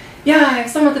 "Oh, yeah, I have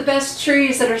some of the best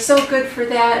trees that are so good for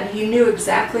that." And he knew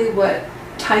exactly what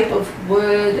type of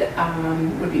wood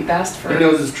would be best He for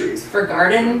knows his trees.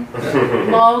 garden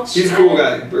mulch. He's a cool and-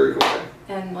 guy. Very cool guy.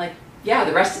 And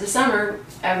the rest of the summer,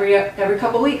 every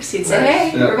couple weeks, he'd say,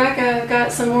 Nice. "Hey, Yeah. Rebecca, I've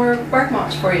got some more bark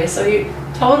mulch for you." So he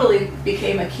totally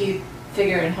became a key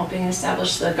figure in helping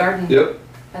establish the garden Yep.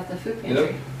 at the food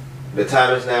pantry. The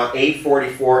time is now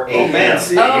 8:44 a.m. Oh, man,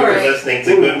 see, you all are right. listening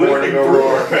to Ooh, Good Morning really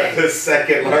Aurora, brutal. the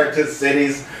second largest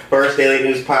city's first daily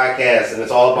news podcast. And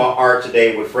it's all about art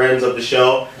today with friends of the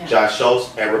show, Yeah. Josh Schultz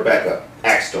and Rebecca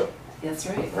Axtell. That's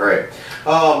right. All right.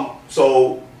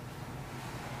 So,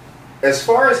 as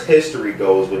far as history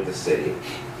goes with the city,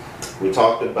 we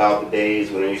talked about the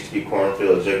days when there used to be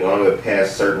cornfields. You can only go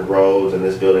past certain roads, and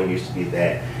this building used to be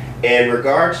that. In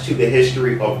regards to the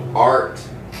history of art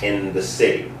in the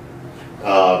city,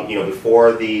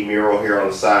 before the mural here on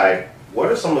the side,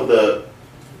 what are some of the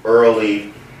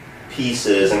early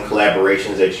pieces and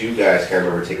collaborations that you guys can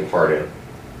remember taking part in?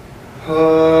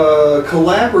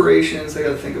 Collaborations. I got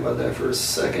to think about that for a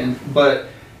second. But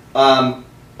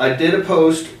I did a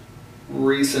post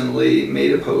recently,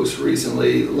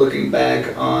 looking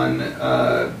back on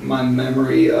my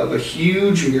memory of a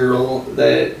huge mural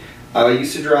that I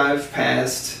used to drive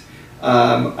past.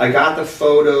 I got the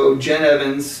photo. Jen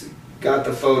Evans got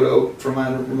the photo from, I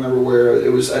don't remember where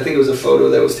it was. I think it was a photo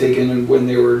that was taken when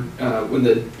they were when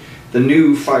the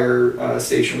new fire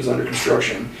station was under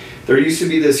construction. There used to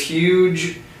be this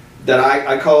huge, that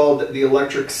I called the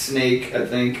electric snake, I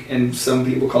think, and some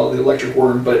people call it the electric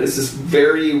worm, but it's this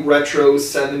very retro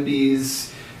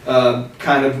 70s,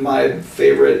 kind of my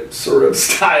favorite sort of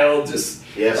style, just...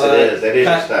 Yes, it is. That is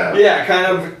your style. Yeah, kind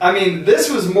of. I mean, this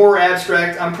was more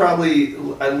abstract. I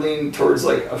lean towards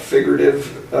like a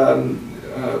figurative, I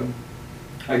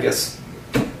guess,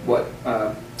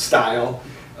 style.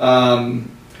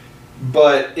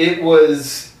 But it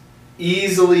was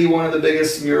easily one of the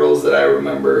biggest murals that I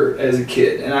remember as a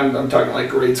kid. And I'm talking like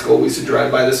grade school. We used to drive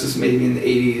by. This was maybe in the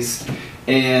 80s.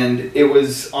 And it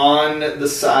was on the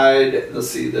side,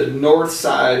 the north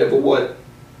side of what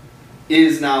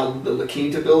is now the La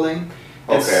Quinta building.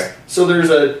 Okay. So there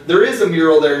is a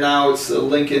mural there now. It's the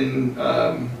Lincoln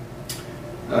It's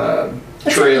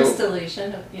Trail. an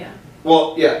installation of,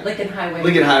 Well, yeah, Lincoln Highway.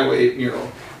 Lincoln Highway mural.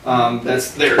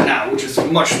 That's there now, which is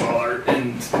much smaller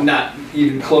and not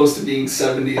even close to being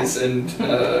 70s and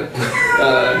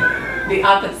The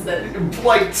opposite.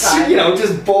 like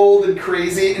just bold and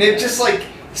crazy. And it just like,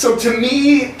 so to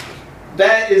me,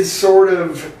 that is sort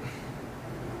of.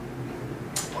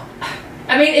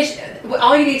 I mean,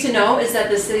 all you need to know is that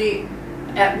the city,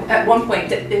 at one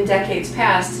point in decades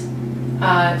past,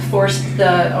 forced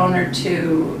the owner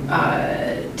to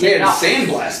take it off.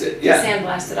 Sandblast it. To Yeah.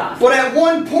 sandblast it off. But at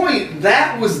one point,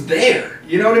 that was there.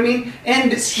 You know what I mean?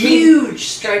 And This huge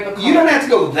stripe of color. you don't have to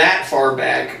go that far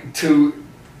back to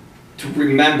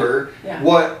remember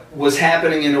what was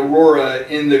happening in Aurora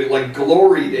in the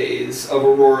glory days of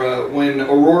Aurora, when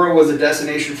Aurora was a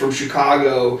destination from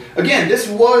Chicago. Again, this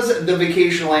was the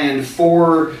vacation land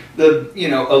for the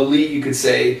elite, you could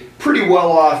say, pretty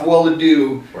well off,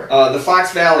 well-to-do. Right. The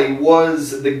Fox Valley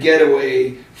was the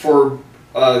getaway for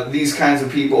these kinds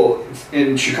of people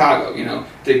in Chicago.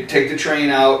 They take the train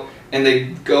out and they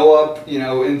go up,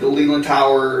 into Leland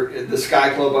Tower, the Sky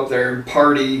Club up there, and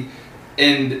party.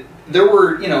 And there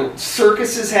were,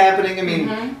 circuses happening. I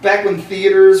mean, back when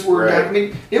theaters were, right. I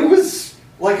mean, it was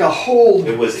like a whole.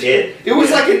 It was it. It was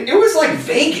like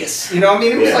Vegas. It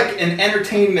was like an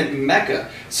entertainment mecca.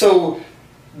 So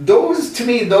those, to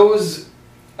me, those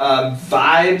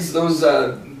vibes,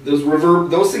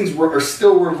 those things are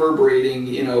still reverberating,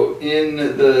 in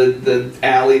the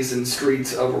alleys and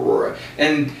streets of Aurora.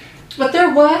 But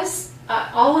there was,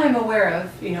 all I'm aware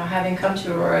of, having come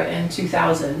to Aurora in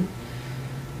 2000,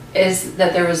 is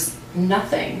that there was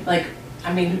nothing. It's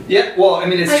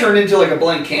turned into like a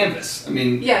blank canvas.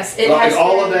 Yes, it has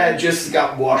all been, of that just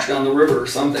got washed down the river or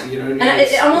something. You know what I mean? And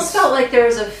it almost felt like there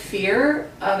was a fear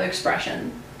of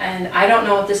expression. And I don't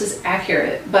know if this is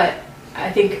accurate, but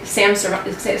I think Sam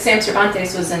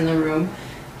Cervantes was in the room.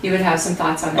 He would have some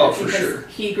thoughts on that. Oh, for sure.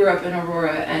 He grew up in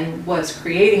Aurora and was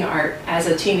creating art as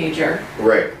a teenager.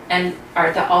 Right. And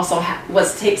art that also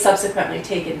was subsequently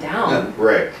taken down. Yeah.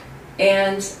 Right.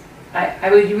 And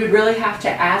you would really have to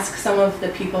ask some of the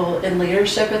people in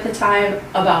leadership at the time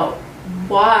about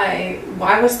why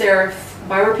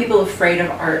were people afraid of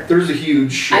art? There's a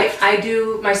huge shift.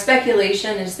 My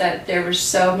speculation is that there was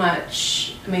so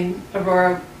much,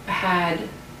 Aurora had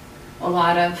a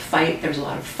lot of there was a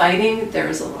lot of fighting, there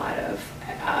was a lot of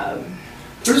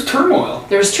there's turmoil.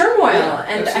 There was turmoil, Yeah,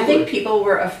 and absolutely. I think people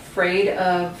were afraid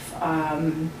of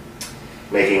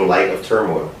making light of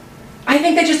turmoil. I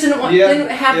think they just didn't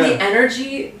have the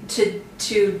energy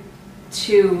to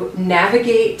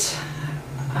navigate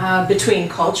between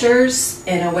cultures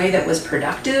in a way that was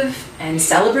productive and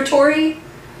celebratory.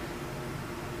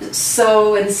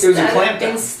 So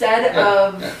instead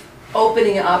of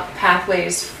opening up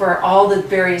pathways for all the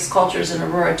various cultures in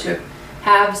Aurora to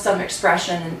have some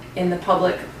expression in the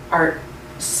public art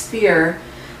sphere,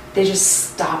 they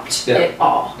just stopped it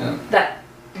all. Yeah.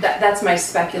 That's my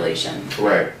speculation.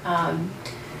 Right.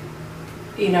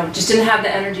 Just didn't have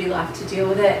the energy left to deal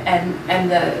with it,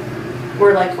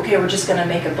 we're like, okay, we're just gonna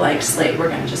make a blank slate. We're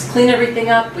gonna just clean everything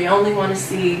up. We only want to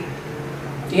see,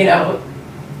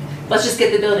 let's just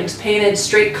get the buildings painted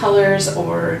straight colors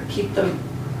or keep the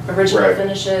original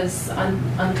finishes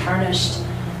untarnished.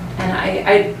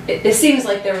 And it seems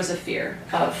like there was a fear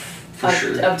of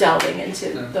delving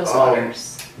into those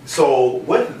waters. So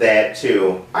with that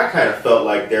too, I kind of felt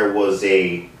like there was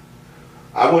I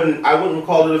wouldn't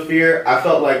call it a fear. I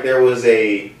felt like there was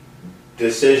a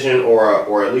decision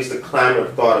or at least a climate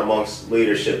of thought amongst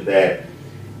leadership that,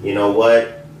 you know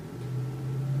what,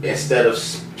 instead of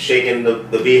shaking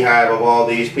the beehive of all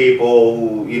these people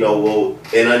who, will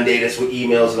inundate us with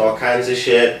emails and all kinds of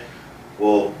shit,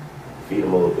 we'll feed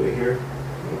them a little bit here,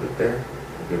 a little bit there.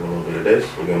 We'll give them a little bit of this,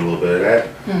 we'll give them a little bit of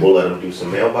that. We'll let them do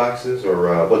some mailboxes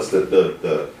or what's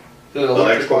the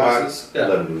electrical boxes. Yeah.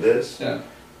 Let them do this. Yeah.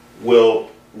 We'll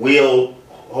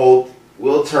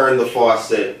turn the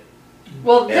faucet.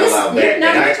 Well, now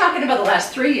you're talking about the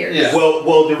last 3 years. Yeah.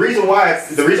 Well, the reason why I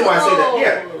say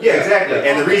that, yeah, exactly,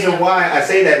 and the reason why I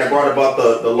say that, and I brought about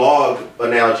the log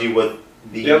analogy with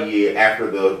the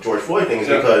after the George Floyd thing is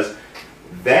because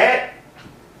that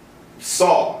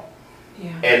saw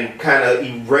and kind of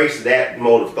erased that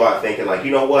mode of thought, thinking like,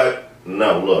 you know what?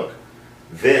 No, look,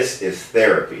 this is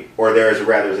therapy, or there's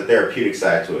a therapeutic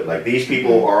side to it. Like these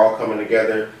people are all coming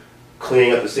together,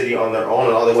 cleaning up the city on their own,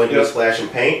 and all they want to do is splash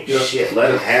and paint. Shit, let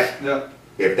them have it. Yeah.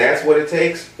 If that's what it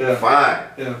takes, fine.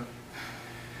 Yeah.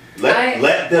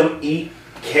 Let them eat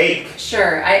cake.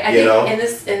 Sure, I think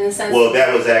in the sense. Well,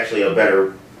 that was actually a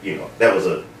better, that was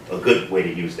a good way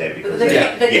to use that because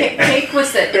cake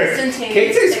was the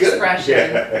instantaneous expression.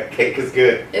 Yeah, cake is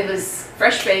good. It was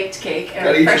fresh baked cake,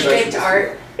 fresh baked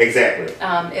art. Exactly.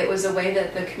 It was a way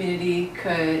that the community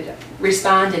could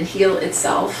respond and heal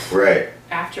itself. Right.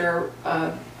 After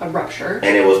a rupture.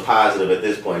 And it was positive at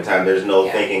this point in time. There's no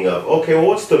thinking of, okay, well,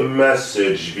 what's the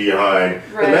message behind?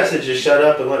 Right. The message is shut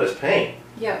up and let us paint.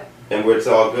 Yep. And it's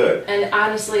all good. And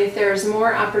honestly, if there's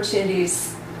more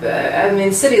opportunities,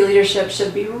 city leadership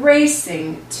should be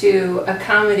racing to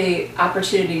accommodate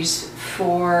opportunities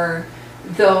for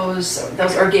those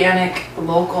organic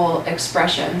local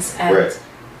expressions. And Right.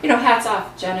 you know, hats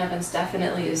off. Jen Evans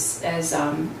definitely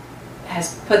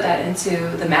has put that into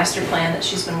the master plan that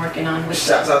she's been working on with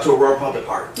Shouts out to Aurora Public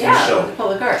Art. yeah, Show. with the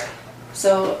public art.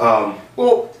 So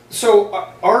Well, so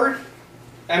art,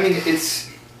 I mean,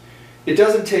 it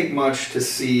doesn't take much to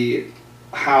see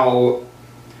how,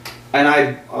 and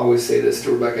I always say this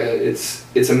to Rebecca,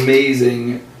 it's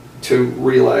amazing to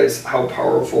realize how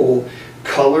powerful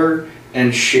color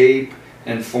and shape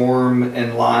and form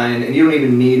and line, and you don't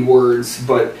even need words,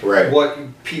 but Right. what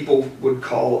people would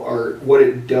call art, what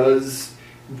it does,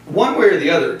 one way or the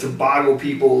other, to boggle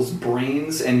people's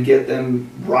brains and get them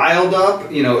riled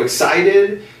up, you know,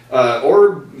 excited,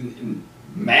 or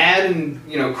mad and,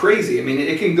 you know, crazy. I mean,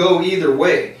 it can go either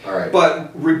way. All right.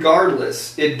 But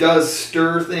regardless, it does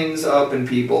stir things up in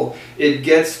people. It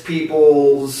gets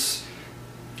people's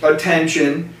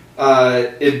attention.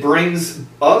 It brings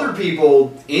other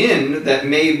people in that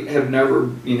may have never,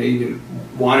 you know, even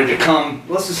wanted to come,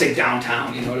 let's just say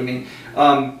downtown, you know what I mean?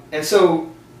 And so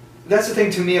that's the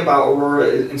thing to me about Aurora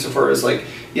insofar as like,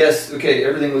 yes, okay,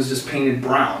 everything was just painted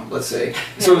brown, let's say.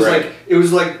 So it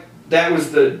was like that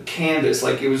was the canvas,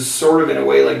 like it was sort of in a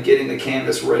way like getting the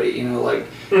canvas ready, you know, like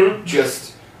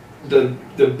just the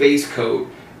base coat.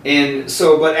 And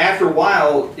so, but after a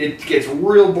while, it gets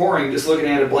real boring just looking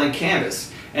at a blank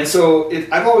canvas. And so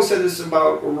I've always said this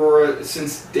about Aurora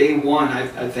since day one,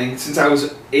 I think, since I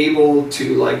was able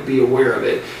to like be aware of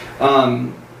it.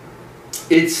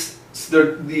 It's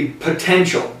the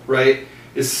potential, right?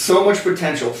 It's so much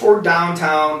potential for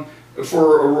downtown,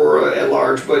 for Aurora at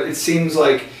large, but it seems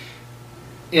like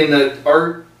in the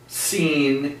art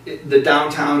scene, the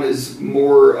downtown is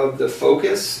more of the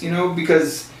focus, you know,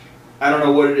 because I don't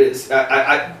know what it is.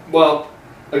 Well,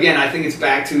 again, I think it's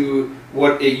back to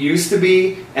what it used to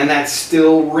be, and that's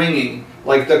still ringing.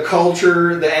 Like the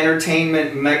culture, the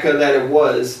entertainment mecca that it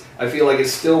was, I feel like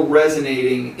it's still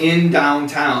resonating in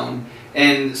downtown.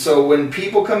 And so when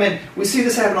people come in, we see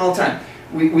this happen all the time.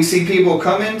 We see people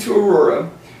come into Aurora,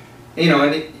 you know,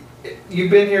 and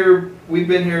you've been here, we've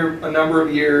been here a number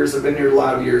of years, I've been here a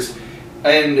lot of years,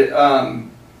 and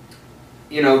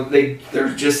you know,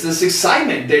 there's just this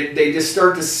excitement. They just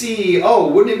start to see, oh,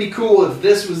 wouldn't it be cool if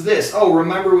this was this? Oh,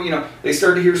 remember, you know, they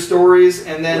start to hear stories,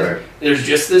 and then there's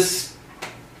just this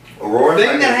Aurora's thing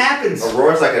like that happens.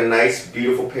 Aurora's like a nice,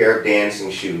 beautiful pair of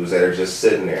dancing shoes that are just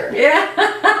sitting there. yeah.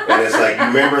 And it's like, you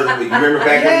remember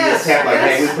back when you just had like,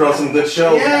 man, we put on some good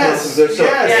shows, we put on some good shows.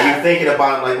 Yes. And you're thinking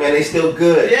about them like, man, they still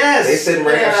good. Yes. They sitting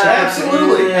right there.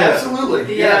 Absolutely. Yeah.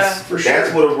 Absolutely. Yeah. Yes, for sure.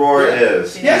 That's what Aurora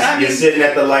is. Yeah, You're sitting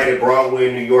at the light at Broadway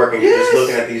in New York and you're just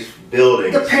looking at these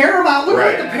buildings. The Paramount, look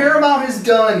Right. what the Paramount has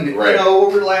done, you know,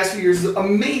 over the last few years.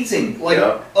 Amazing. Like,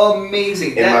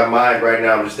 amazing. In my mind right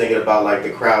now, I'm just thinking about like the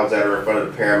crowds that are in front of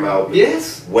the Paramount.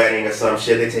 Yes. Wedding or some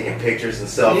shit. They're taking pictures and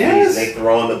selfies Yes. and they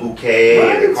throwing the bouquet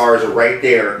and the cars are right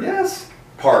there. Yes.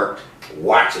 Parked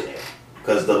watching it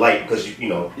because the light, because you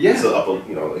know, it's up,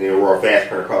 you know, in the Aurora Fast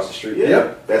Print across the street.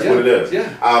 That's what it is.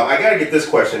 I got to get this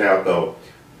question out though,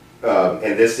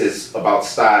 and this is about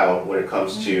style when it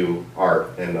comes to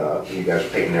art, and you guys are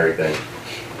painting everything.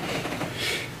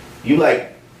 You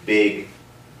like big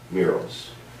murals.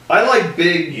 I like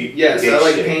big. Yes, big I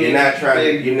like shit. painting. You're not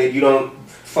trying. You don't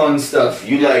fun stuff.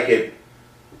 You like it.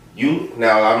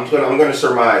 Now I'm going to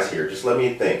surmise here. Just let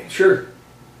me think. Sure.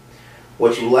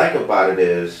 What you like about it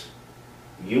is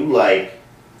you like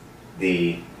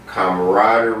the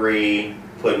camaraderie,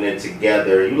 putting it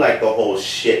together. You like the whole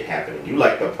shit happening. You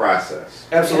like the process.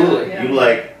 Absolutely. Yeah.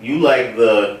 You like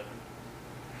the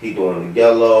he doing the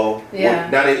yellow. Yeah.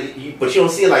 But you don't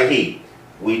see it like he.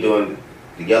 We doing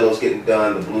the yellow's getting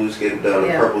done, the blue's getting done, the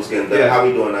purple's getting done. How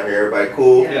we doing out here? Everybody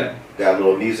cool? Yeah. Got a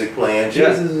little music playing.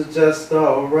 Jesus is just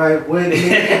alright with me.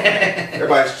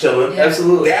 Everybody's chilling. Yeah.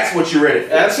 Absolutely. That's what you're in it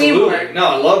for. Absolutely. Teamwork. No,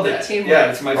 I love that. Teamwork.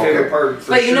 Yeah, it's my favorite part.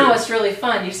 For But sure. you know what's really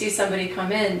fun? You see somebody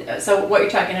come in. So what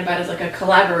you're talking about is like a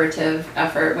collaborative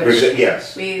effort, which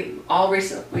Yes. we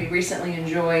recently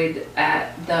enjoyed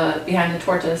at the Behind the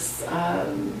Tortoise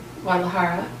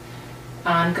Guadalajara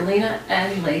on Galena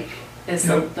and Lake is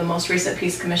the most recent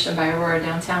piece commissioned by Aurora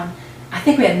downtown. I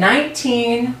think we had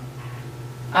 19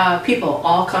 people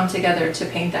all come together to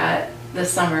paint that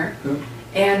this summer.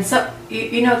 And so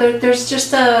you know there's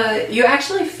just you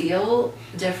actually feel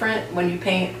different when you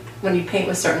paint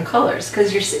with certain colors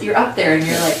because you're up there and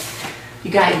you're like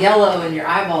you got yellow in your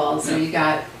eyeballs or you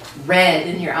got red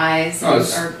in your eyes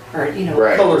or you know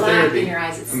color black therapy in your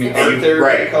eyes. It's art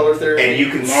therapy, color therapy, and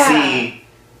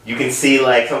you can see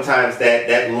like sometimes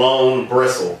that lone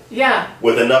bristle Yeah.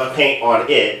 with enough paint on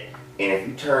it. And if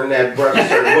you turn that brush a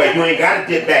certain way, you ain't got to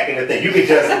dip back in the thing. You can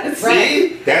just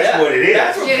See? That's what it is.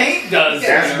 That's what paint does.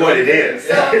 That's what it is.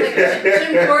 So like,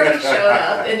 Jim Cordy showed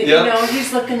up, and you know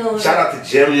he's looking a little. Shout out to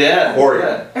Jim Cordy.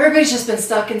 Yeah. Everybody's just been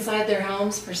stuck inside their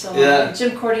homes for so long. Yeah.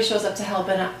 Jim Cordy shows up to help,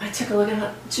 and I took a look at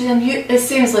him. Jim, it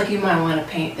seems like you might want to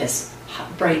paint this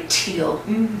bright teal.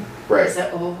 Right. I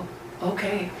said, oh,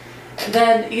 okay. And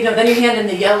then then you hand him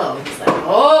the yellow. He's like,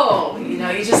 oh, you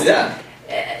just. Yeah.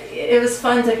 It was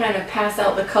fun to kind of pass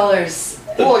out the colors.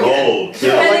 The gold.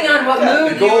 Depending on what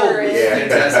mood the gold you were in. was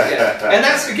fantastic. Yeah. And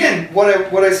that's again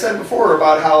what I said before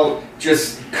about how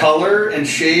just color and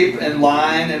shape and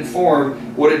line and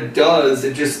form, what it does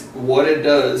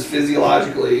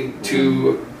physiologically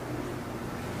to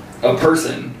a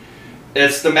person.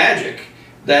 It's the magic.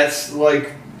 That's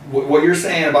like what you're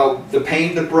saying about the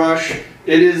paint, the brush.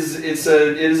 It is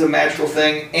a magical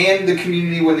thing, and the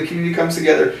community, when the community comes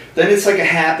together, then it's like a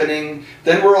happening.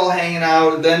 Then we're all hanging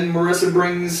out. Then Marissa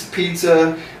brings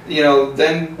pizza.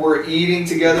 Then we're eating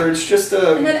together. It's just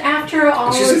And then after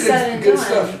all is said and good done,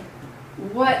 stuff.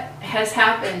 what has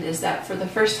happened is that for the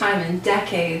first time in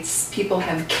decades, people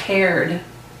have cared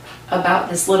about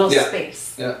this little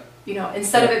space. Yeah.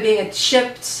 Instead of it being a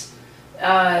chipped,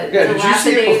 did you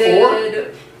see it before?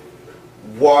 dilapidated.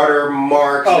 Water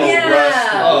marks, rust,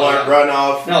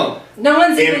 runoff. No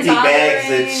one's even empty bags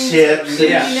bothering of chips to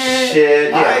and clean it.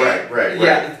 shit. Yeah, right.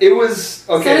 Yeah, it was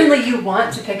okay. Suddenly you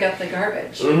want to pick up the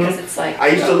garbage because it's like. I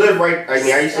used to live right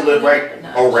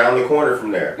around the corner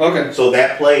from there. Okay. So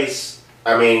that place,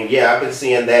 I've been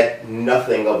seeing that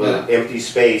nothing of an empty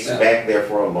space back there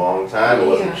for a long time. It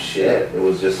wasn't shit. It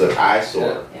was just an eyesore.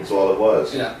 Yeah. That's all it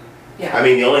was. Yeah.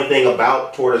 The only thing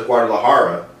about Torres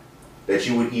Guadalajara that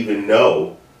you would even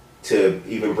know to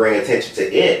even bring attention to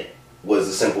it was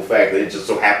the simple fact that it just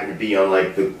so happened to be on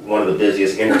like one of the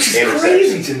busiest intersections.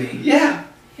 Crazy to me. Yeah.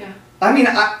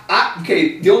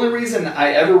 Okay. The only reason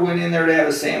I ever went in there to have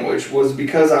a sandwich was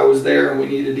because I was there and we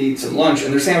needed to eat some lunch,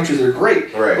 and their sandwiches are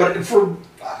great. Right. But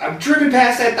I've driven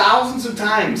past that thousands of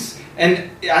times, and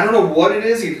I don't know what it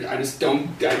is. I just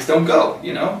don't go.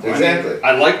 Exactly.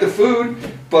 I like the food,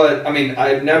 but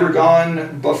I've never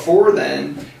gone before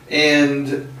then.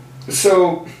 And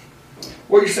so,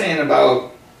 what you're saying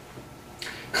about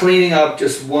cleaning up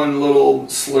just one little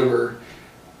sliver,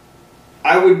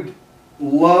 I would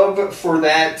love for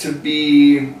that to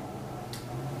be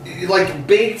like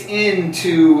baked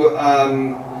into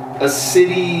a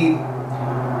city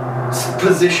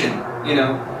position,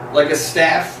 like a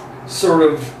staff sort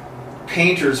of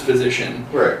painter's position.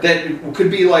 Right. That could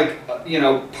be like,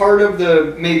 part of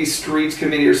the maybe streets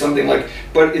committee or something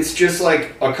but it's just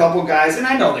like a couple guys, and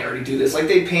I know they already do this, like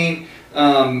they paint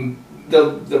the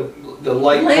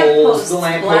light poles, the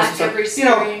lamp posts and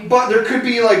stuff. But there could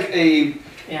be like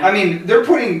they're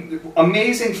putting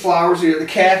amazing flowers here. The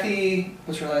Kathy,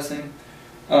 what's her last name?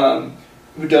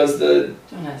 Who does the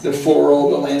floral,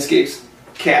 the landscapes?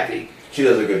 Kathy. She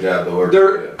does a good job of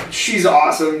work. She's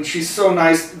awesome. She's so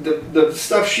nice. The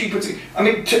stuff she puts.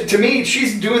 To me,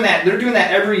 she's doing that. They're doing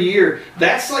that every year.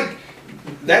 That's like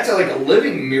a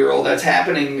living mural that's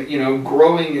happening.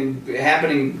 Growing and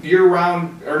happening year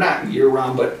round, or not year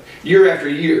round, but year after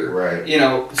year. Right.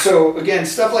 So again,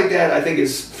 stuff like that I think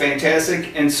is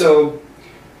fantastic. And so,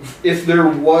 if there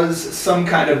was some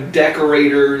kind of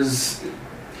decorator's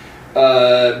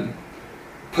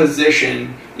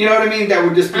position. You know what I mean? That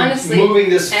would just be honestly, moving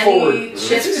this forward. It's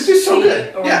just so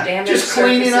good. Just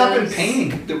cleaning up and surfaces.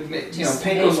 painting.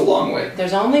 Paint goes a long way.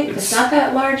 It's not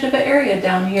that large of an area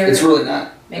down here. It's really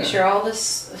not. Make sure all the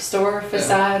store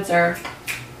facades are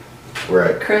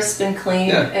crisp and clean.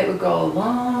 Yeah. It would go a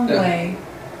long way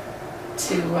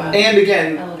to. And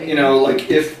again, elevate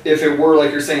like if it were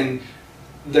like you're saying,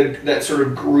 that sort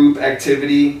of group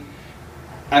activity.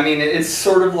 It's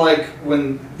sort of like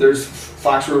when there's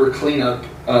Fox River cleanup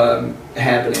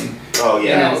happening. Oh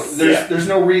yeah. There's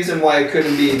no reason why it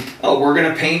couldn't be. Oh, we're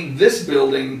gonna paint this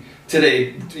building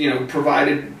today.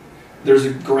 Provided there's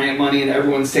a grant money and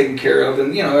everyone's taken care of,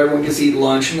 and everyone gets to eat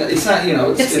lunch. And it's not.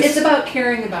 It's about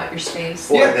caring about your space.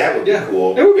 Boy, that would be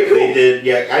cool. It would be cool. They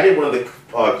did. I did one of the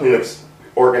cleanups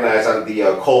organized out of the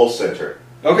Kohl's Center.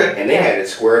 Okay. And they had it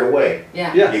squared away.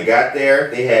 Yeah. You got there.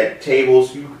 They had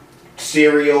tables.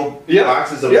 Cereal,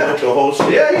 boxes of milk, the whole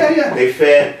shit. Yeah. They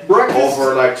fed breakfast.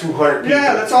 over like 200 people.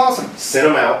 Yeah, that's awesome. Sent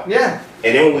them out. Yeah.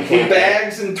 And then when we came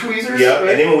bags and tweezers. Yeah. Right?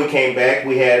 And then when we came back,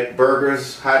 we had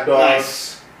burgers, hot dogs.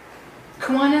 Nice.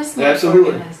 Kiwanis?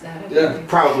 Absolutely. Yeah.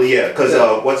 Probably, yeah. Because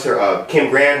what's her? Kim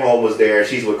Granholm was there.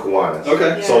 She's with Kiwanis.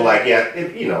 Okay. So Yeah. like,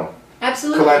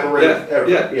 Absolutely. collaborative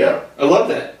effort. Yeah. I love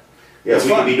that. Yeah, It's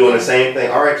we fun. could be doing the same thing.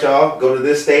 All right, y'all, go to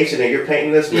this station and you're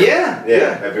painting this mural. Yeah,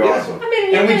 that'd be awesome. I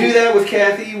mean, And we do that with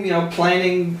Kathy,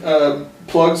 planting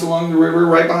plugs along the river.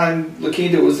 Right behind La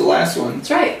Quinta was the last one. That's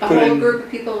right. A Put whole in- group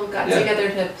of people got Yeah. together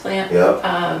to plant Yep.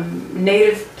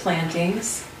 native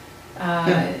plantings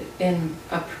in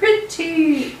a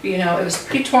pretty, it was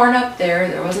pretty torn up there.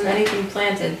 There wasn't anything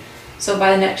planted. So by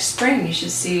the next spring, you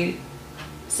should see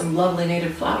some lovely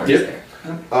native flowers Yep. there.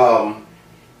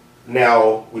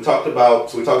 Now we talked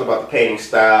about the painting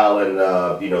style and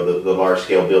the large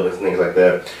scale buildings and things like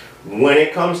that. When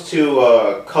it comes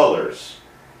to colors,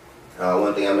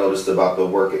 one thing I noticed about the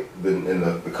work in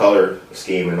the color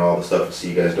scheme and all the stuff I see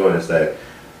you guys doing is that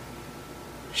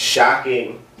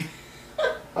shocking,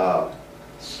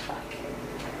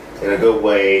 in a good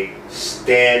way,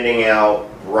 standing out,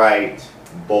 bright,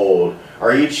 bold.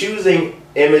 Are you choosing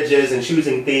images and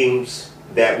choosing themes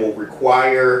that will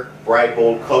require bright,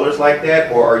 bold colors like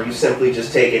that, or are you simply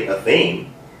just taking a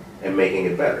theme and making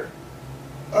it better?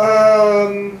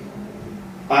 I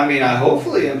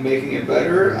hopefully am making it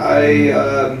better.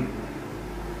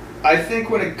 I think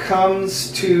when it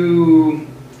comes to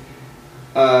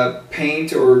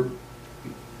paint or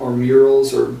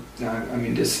murals or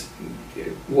just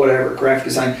whatever graphic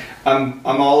design, I'm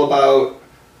all about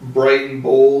bright and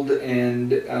bold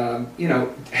and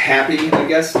happy, I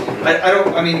guess. I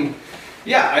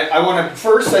want to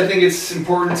first, I think it's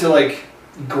important to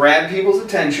grab people's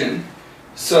attention.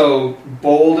 So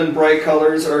bold and bright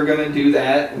colors are going to do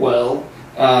that well.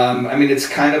 It's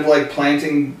kind of like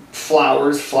planting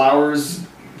flowers. Flowers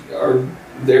are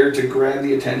there to grab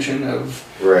the attention of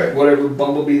Right. whatever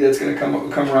bumblebee that's going to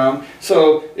come around.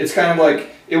 So it's kind of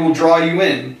like it will draw you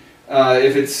in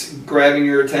if it's grabbing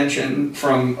your attention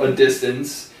from a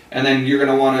distance, and then you're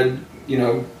going to want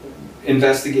to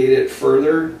investigate it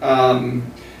further.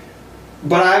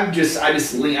 But I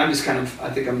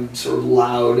think I'm sort of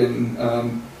loud and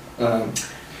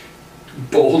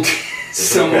bold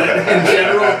somewhat in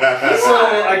general. So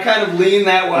I kind of lean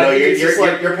that way. No,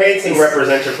 your painting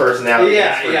represents your personality.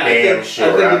 That's for damn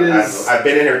sure. I think it is. I've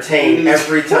been entertained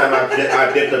every time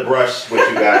I've dipped a brush with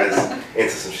you guys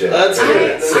into some shit. That's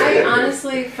good. I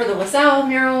honestly, for the LaSalle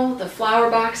mural, the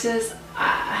flower boxes,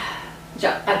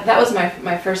 that was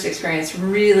my first experience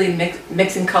really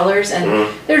mixing colors, and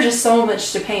there's just so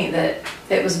much to paint that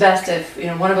it was best if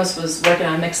one of us was working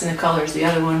on mixing the colors, the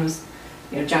other one was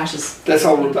Josh's. That's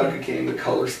how Rebecca came the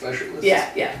color specialist.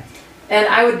 Yeah. And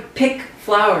I would pick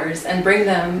flowers and bring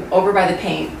them over by the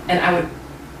paint, and I would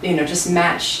just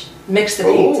mix the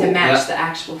paint to match the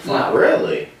actual flower.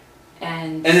 Really?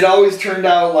 And it always turned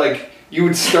out like you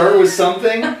would start with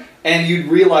something and you'd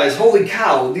realize, holy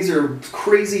cow, these are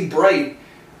crazy bright.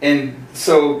 And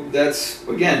so that's,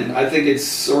 again, I think it's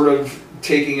sort of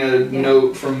taking a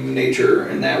note from nature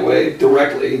in that way,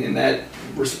 directly in that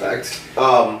respect.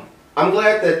 I'm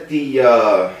glad that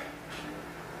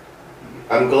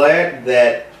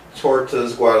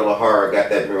Tortas Guadalajara got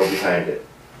that mural behind it.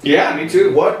 Yeah, me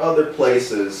too. What other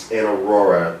places in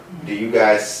Aurora do you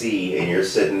guys see and you're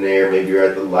sitting there, maybe you're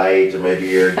at the light or maybe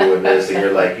you're doing this and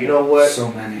you're like, you know what?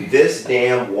 So many. This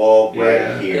damn wall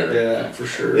right here. Yeah, for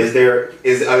sure. You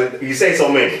say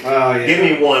so many. Oh, yeah. Give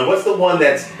me one. What's the one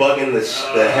that's bugging the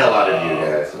hell out of you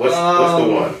guys? What's the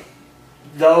one?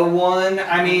 The one,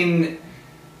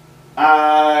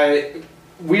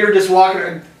 we were just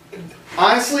walking.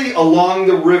 Honestly, along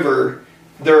the river,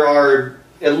 there are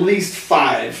at least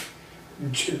 5.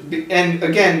 And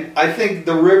again, I think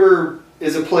the river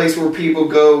is a place where people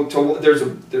go to. There's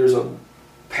a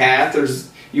path. That's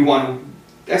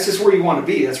just where you want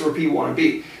to be. That's where people want to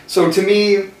be. So to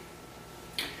me,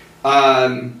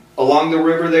 along the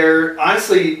river there,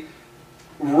 honestly,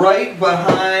 right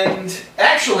behind.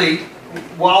 Actually,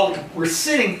 while we're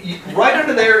sitting, right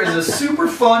under there is a super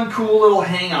fun, cool little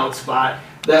hangout spot.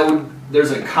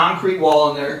 There's a concrete wall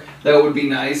in there. That would be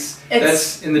nice.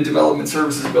 That's in the Development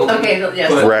Services building. Okay,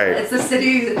 yes. Right. It's the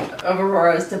City of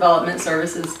Aurora's Development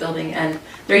Services building, and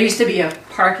there used to be a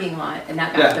parking lot, and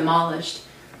that got demolished.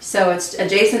 So it's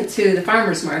adjacent to the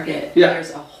farmers market. Yeah.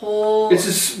 There's a whole. It's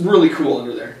just really cool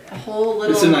under there. A whole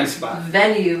little. It's a nice spot.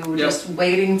 Venue just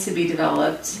waiting to be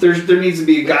developed. There needs to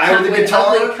be a guy with a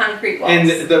guitar. Ugly concrete walls. And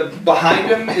behind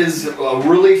him is a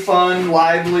really fun,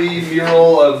 lively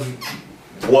mural of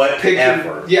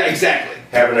Whatever. Yeah, exactly.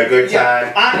 Having a good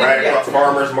time. Right across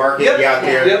farmers market. You out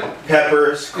there.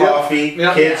 Peppers, coffee.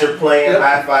 Kids are playing,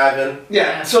 high-fiving.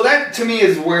 Yeah. So that to me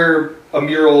is where a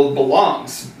mural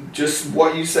belongs. Just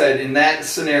what you said in that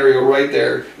scenario right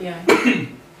there. Yeah.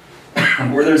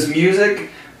 Where there's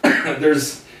music,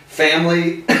 there's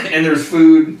family, and there's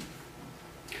food.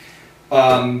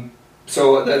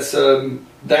 So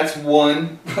that's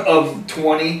one of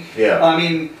 20. Yeah. I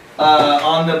mean,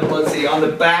 on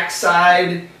the back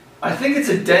side, I think it's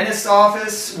a dentist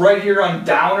office right here on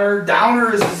Downer.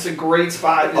 Downer is just a great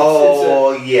spot.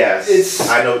 Yes.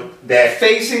 I know that.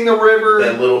 Facing the river.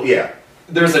 That little, yeah.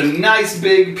 There's a nice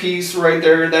big piece right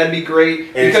there. That'd be great.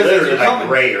 And because it's literally like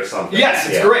gray or something. Yes,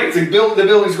 it's great. The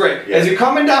building's great. Yeah. As you're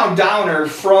coming down Downer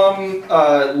from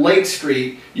Lake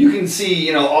Street, you can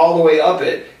see, all the way up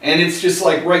it, and it's just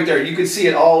like right there. You can see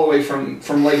it all the way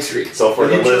from Lake Street. So for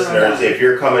the listeners, if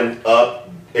you're coming up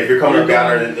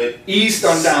Downer, east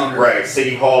on Downer, right?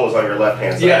 City Hall is on your left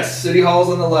hand side. Yes, City Hall's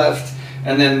on the left,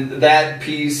 and then that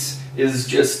piece is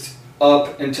just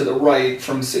up and to the right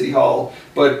from City Hall,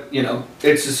 but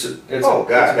it's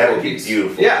that would be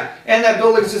beautiful. Yeah, and that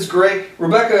building's just great.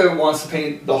 Rebecca wants to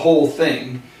paint the whole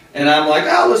thing, and I'm like,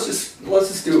 let's just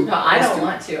do. No, I don't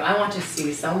want to. I want to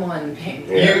see someone paint.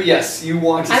 Yeah. You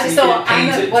want to see it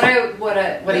painted.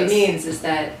 What he means is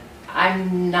that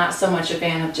I'm not so much a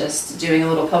fan of just doing a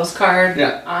little postcard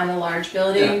on a large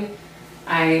building. Yeah.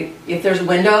 If there's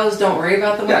windows, don't worry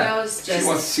about the windows. I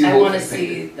want to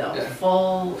see the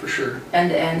full, for sure, end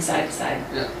to end, side to side.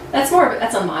 Yeah. That's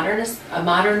a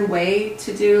modern way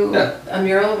to do a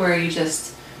mural where you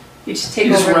just take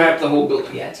over. Wrap the whole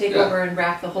building. Yeah, take over and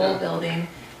wrap the whole building.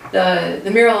 The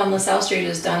mural on LaSalle Street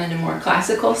is done in a more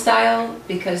classical style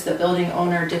because the building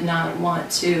owner did not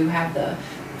want to have the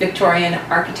Victorian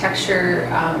architecture.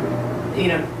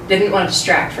 Didn't want to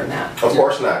distract from that. Of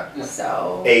course not.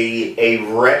 So a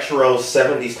retro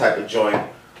 70s type of joint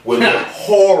would look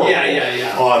horrible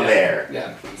on there.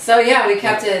 Yeah. So we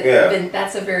kept it. Yeah.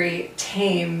 That's a very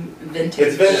tame vintage.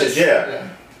 It's vintage, yeah.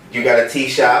 You got a tea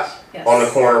shop on the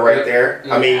corner right there.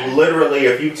 I mean, literally,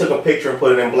 if you took a picture and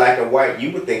put it in black and white,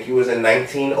 you would think you was in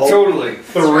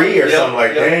 1903 or something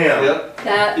like that. Damn. Yep.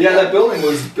 That building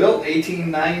was built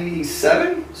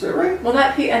 1897. Is that right? Well,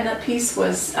 that piece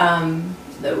was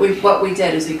what we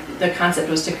did is the concept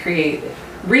was to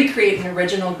recreate an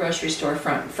original grocery store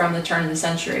front from the turn of the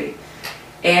century,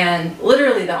 and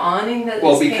literally the awning that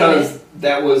because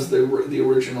that was the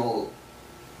original.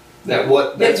 That's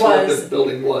what the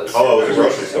building was. Oh, it was a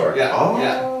grocery store. Yeah. Oh.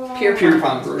 Yeah.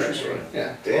 Pierpont grocery store.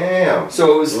 Yeah. Damn.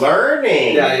 So it was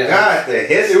learning. Yeah. God, the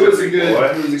history. It was a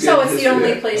good. So it's the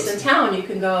only place in town you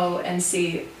can go and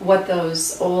see what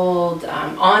those old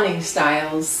awning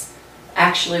styles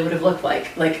actually would have looked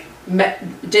like. Like,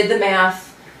 did the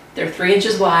math. They're 3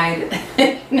 inches wide.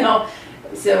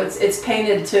 So it's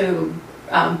painted to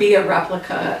be a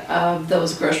replica of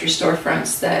those grocery store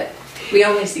fronts that we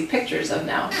only see pictures of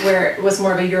now, where it was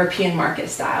more of a European market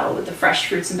style with the fresh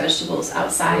fruits and vegetables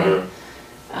outside.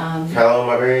 Mm-hmm. Hello,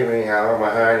 my baby. Hello, my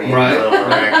honey. Right. Hello,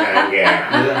 my ragtime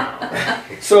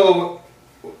gal. So,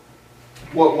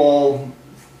 what mall?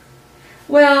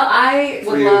 Well, I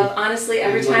would love, honestly,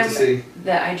 every time like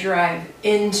that I drive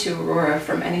into Aurora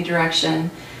from any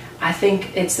direction, I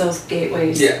think it's those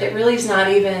gateways. Yeah. It really is not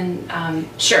even,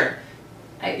 sure.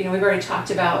 We've already talked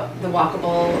about the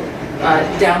walkable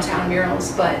downtown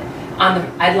murals, but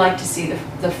I'd like to see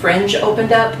the fringe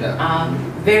opened up.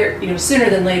 Yeah. Sooner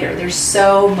than later. There's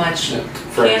so much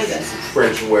canvas.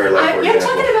 Fringe where, like, I'm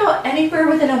talking about anywhere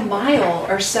within a mile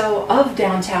or so of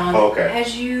downtown. Okay.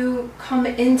 As you come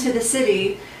into the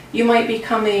city, you might be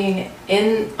coming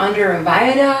in under a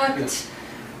viaduct.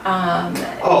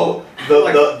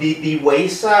 The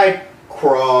Wayside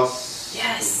Cross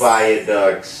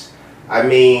viaducts. I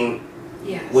mean,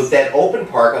 with that open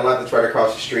parking lot that's right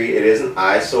across the street, it is an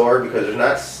eyesore because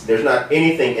there's not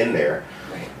anything in there.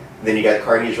 Right. Then you got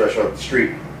Carney's restaurant up the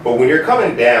street. But when you're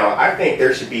coming down, I think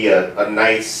there should be a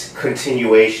nice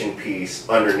continuation piece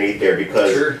underneath there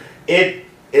because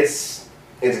it's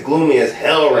gloomy as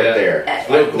hell right there. It's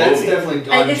real gloomy. That's definitely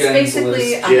on Jen's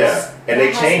basically list. And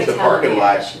they changed the parking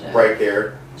lot right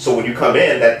there. So when you come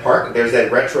in, there's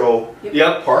that retro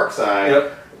park sign.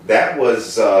 Yep. That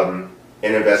was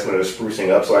an investment of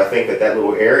sprucing up, so I think that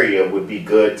little area would be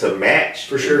good to match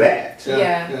for sure. That.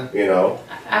 Yeah.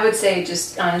 I would say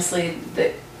just honestly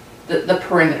the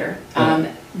perimeter,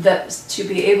 to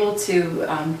be able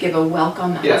to give a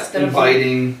welcome, hospitable,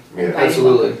 inviting.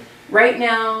 Absolutely. Right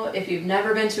now, if you've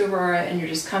never been to Aurora and you're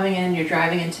just coming in, you're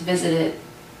driving in to visit it,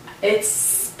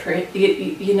 it's pretty.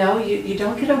 You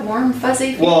don't get a warm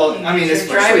fuzzy feeling. Well, I mean,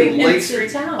 especially Lake Street.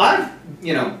 Town.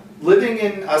 Living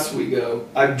in Oswego,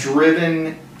 I've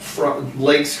driven from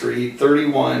Lake Street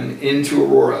 31 into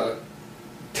Aurora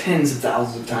tens of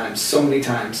thousands of times, so many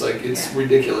times, like it's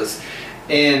ridiculous.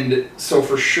 And so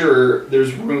for sure,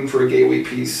 there's room for a gateway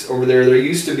piece over there. It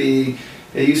used to be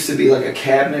like a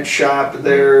cabinet shop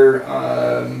there.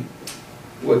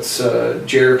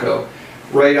 Jericho,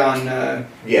 right on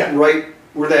Yeah. right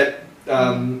where that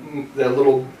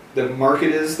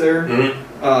market is there.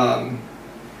 Mm-hmm.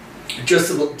 Just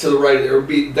to the right there would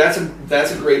be that's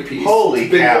a great piece. Holy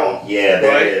big cow! wall, Yeah, that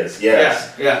right? is.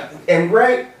 Yes. Yeah. And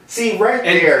right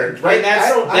there, right. And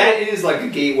that is like a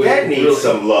gateway. That needs really.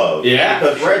 some love. Yeah.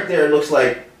 Because right there looks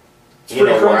like, It's you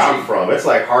know, pretty where crunchy. I'm from. It's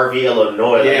like Harvey,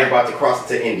 Illinois. Like Yeah. you're about to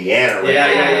cross into Indiana. Right Yeah,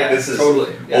 there. yeah. This is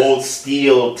totally. Yeah. old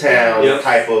steel town Yep.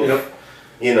 type of, Yep.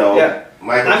 you know, Yeah.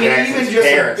 Michael I mean, Jackson's even just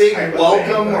a parents big type of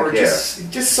welcome, thing. or Like, yeah.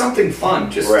 just something fun,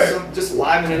 just Right. just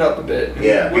liven it up a bit.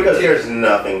 Yeah, Wouldn't because take- there's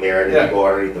nothing there, and then Yeah. you go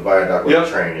underneath the viaduct where Yep.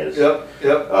 the train is.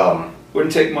 Yep.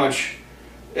 Wouldn't take much,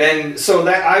 and so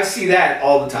that I see that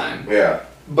all the time. Yeah.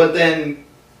 But then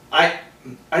I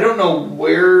don't know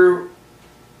where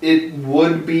it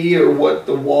would be or what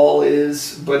the wall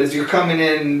is, but as you're coming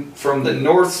in from the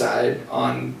north side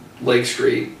on Lake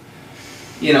Street,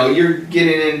 you know, you're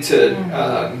getting into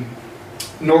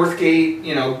Northgate,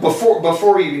 you know,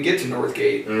 before you even get to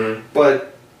Northgate. Mm-hmm.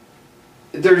 But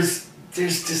there's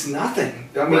just nothing.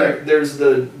 I mean, Right. there's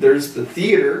the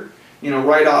theater, you know,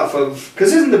 right off of,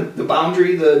 because isn't the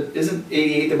boundary isn't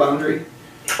 88 the boundary?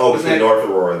 Oh, Isn't it's the that- North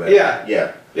Aurora there. Yeah.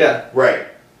 Yeah. Yeah. Right.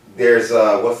 There's,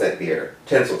 what's that theater?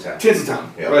 Tinseltown. Tinseltown,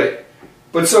 Yeah. right?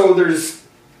 But so there's,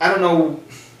 I don't know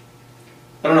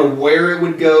where it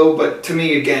would go, but to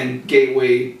me again,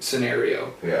 gateway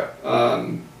scenario. Yeah.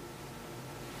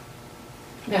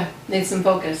 Yeah, needs some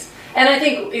focus. And I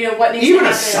think, you know, what needs Even to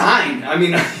a happen. sign. I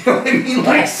mean, you know what I mean,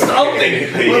 like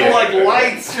something, little Yeah. like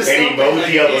lights, just An something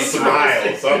emoji like of a smile,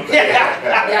 interesting. something.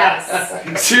 Yeah.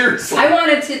 Yes. Seriously. I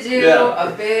wanted to do Yeah.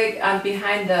 a big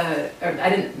behind the. Or I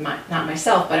didn't, not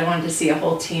myself, but I wanted to see a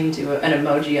whole team do an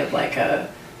emoji of like a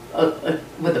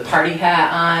with a party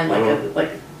hat on, like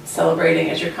celebrating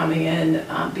as you're coming in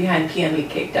behind PME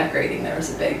cake decorating. There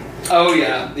was a big, Oh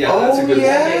yeah, that's a Oh, good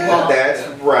big wall. that's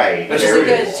right. which There is a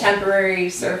good is. temporary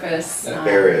surface.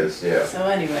 There is, yeah. So,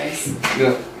 anyways, one.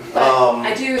 Yeah. but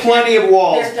I do. Plenty of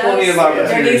walls, There plenty of There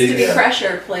opportunities. needs to be Yeah.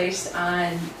 pressure placed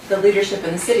on the leadership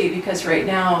in the city because right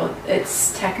now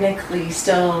it's technically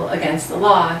still against the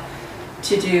law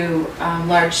to do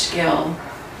large-scale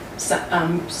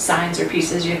signs or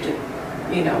pieces. You have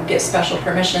to, you know, get special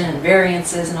permission and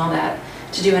variances and all that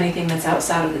to do anything that's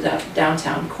outside of the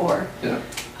downtown core. Yeah.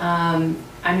 I'm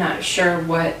not sure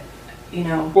what, you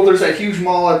know. Well, there's that huge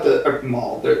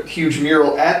the huge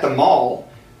mural at the mall.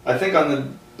 I think on the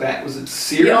back, was it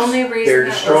Sears? The only reason They're that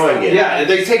was destroying up- it. Yeah, are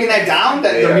they taking that down?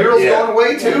 That the Yeah, mural's yeah. going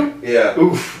away too? Yeah.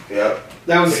 Oof, Yeah.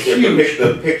 that was huge.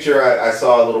 The picture, I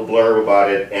saw a little blurb about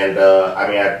it, and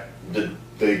the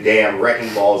damn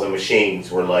wrecking balls and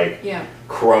machines were like Yeah.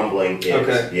 crumbling kids.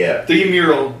 Okay. Yeah. The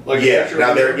mural, like Yeah. picture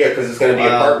Now of- they're because it's going to be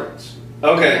Wow. apartments.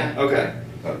 Okay, Yeah. okay.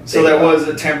 So Think that about was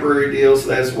a temporary deal, so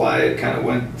that's why it kind of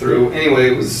went through.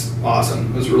 Anyway, it was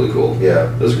awesome. It was really cool. it. Yeah.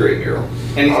 It was a great mural.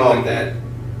 Anything Um, like that,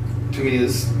 to me,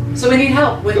 is So we need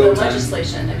help with Go the time.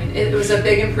 legislation. I mean, it was a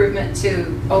big improvement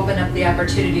to open up the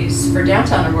opportunities for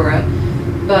downtown Aurora,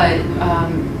 but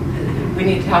we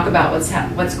need to talk about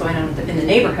what's going on in the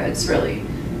neighborhoods, really.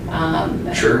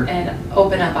 Sure. And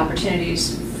open up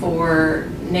opportunities for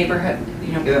neighborhood,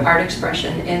 you know, Yeah. art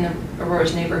expression in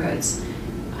Aurora's neighborhoods.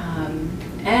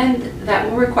 And that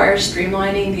will require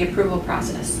streamlining the approval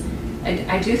process.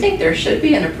 I do think there should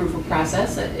be an approval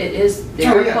process. It is, they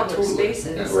Oh, are yeah, public totally.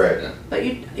 spaces. Yeah. Right. Yeah. But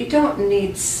you don't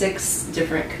need 6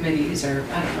 different committees or,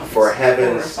 I don't know. For 4 or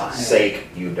heaven's 5. sake,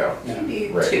 you don't. You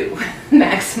need Right. 2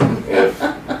 maximum. If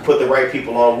put the right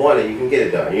people on one, and you can get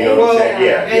it done. You know Well, what I'm saying?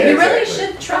 Yeah. And Yeah. you really Exactly.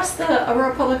 should trust the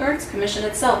Aurora Public Arts Commission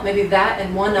itself. Maybe that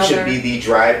and one Should other, be the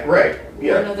drive. Right. one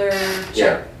Yeah. other,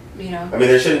 Yeah. you know. I mean,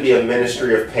 there shouldn't be a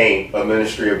ministry of paint, a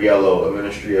ministry of yellow, a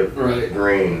ministry of Right.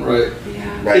 green. right. Yeah.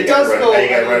 Now It you gotta does run, go- now you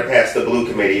gotta run past the blue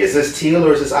committee. Is this teal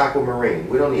or is this aquamarine?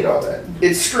 We don't need all that.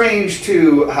 It's strange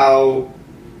too how.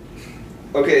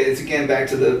 Okay, it's again back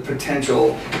to the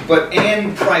potential,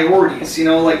 and priorities. You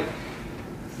know, like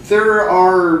there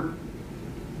are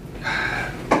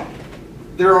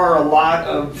a lot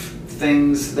of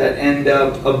things that end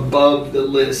up above the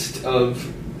list of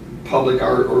public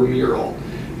art or mural,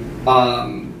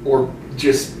 or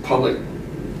just public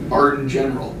art in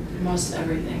general. Most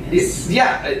everything is.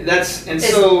 Gets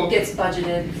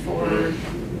budgeted for.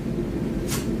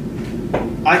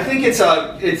 I think it's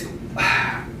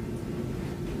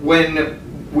when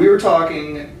we were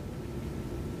talking,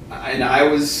 and I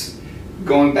was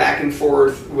going back and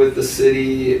forth with the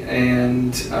city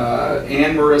and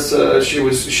Marissa. She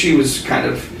was kind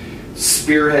of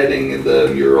spearheading the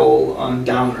mural on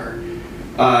Downer.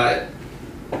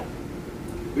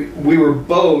 We were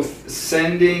both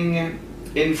sending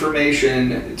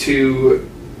information to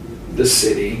the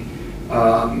city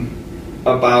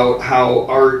about how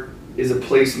art is a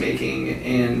placemaking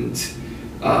and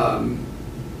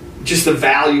just the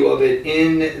value of it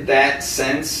in that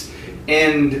sense.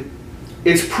 And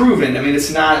it's proven. I mean,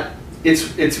 it's not.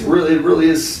 It really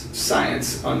is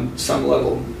science on some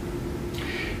level.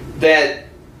 That,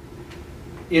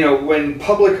 you know, when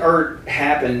public art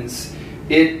happens,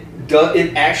 it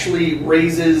actually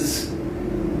raises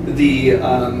the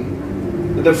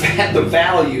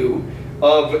value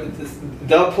of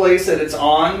the place that it's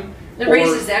on. It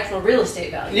raises the actual real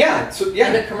estate value. Yeah,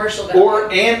 And the commercial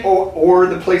value. Or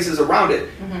the places around it.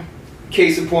 Mm-hmm.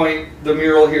 Case in point, the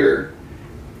mural here.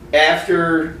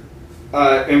 After,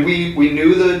 and we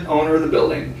knew the owner of the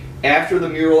building. After the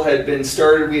mural had been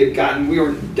started, we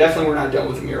were not done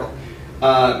with the mural.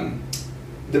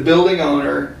 The building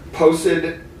owner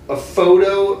posted a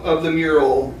photo of the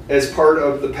mural as part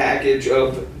of the package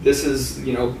of this is,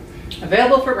 you know,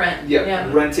 available for rent. Yeah,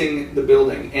 renting the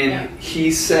building. And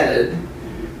he said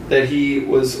that he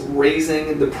was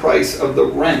raising the price of the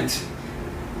rent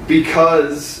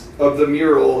because of the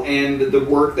mural and the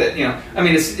work that, you know, I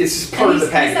mean, it's just part of the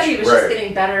package. He said he was just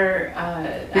getting better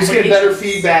He's getting better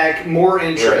feedback, more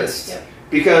interest. Right. Yep.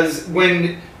 Because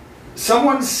when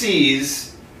someone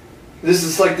sees, this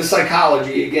is like the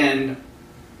psychology again,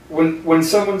 when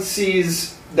someone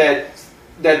sees that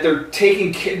they're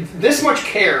taking this much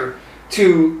care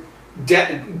to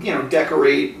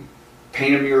decorate,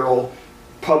 paint a mural,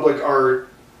 public art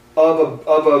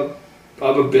of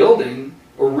a building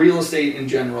or real estate in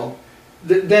general,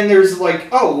 then there's like,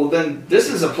 oh, well, then this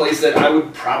is a place that I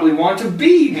would probably want to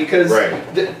be because,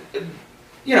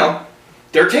 you know,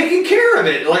 they're taking care of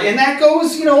it. Like, and that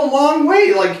goes, you know, a long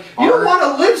way. Like, you don't want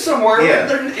to live somewhere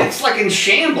where it's like in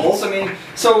shambles. I mean,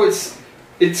 so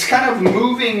it's kind of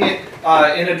moving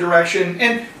in a direction.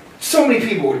 And so many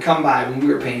people would come by when we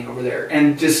were painting over there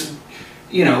and just,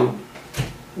 you know,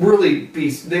 really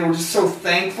they were just so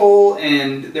thankful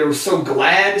and they were so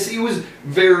glad to see. It was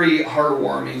very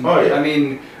heartwarming. Oh, yeah. I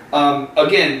mean,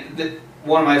 again,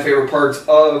 one of my favorite parts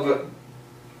of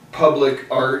public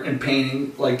art and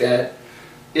painting like that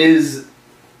is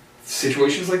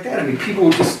situations like that. I mean, people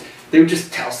would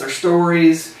just tell us their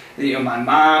stories. You know, my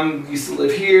mom used to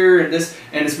live here and this,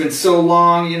 and it's been so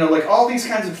long, you know, like all these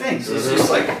kinds of things. It's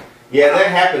just like, yeah, that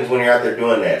happens when you're out there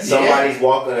doing that. Somebody's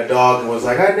walking a dog and was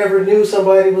like, I never knew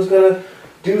somebody was going to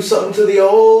do something to the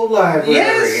old library.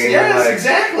 Yes, like,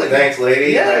 exactly. Thanks,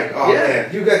 lady. Yeah, like, oh,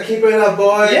 man, you got keep it up,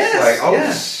 boys. Yes, like, oh,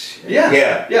 yeah.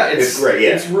 It's great.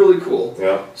 Yeah, it's really cool.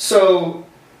 Yeah. So,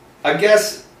 I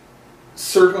guess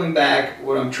circling back,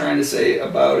 what I'm trying to say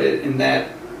about it in that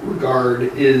regard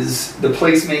is the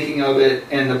placemaking of it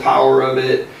and the power of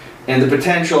it and the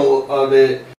potential of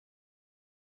it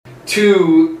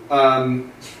to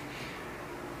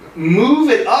move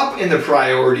it up in the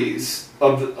priorities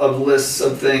of lists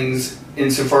of things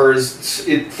insofar as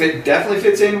it definitely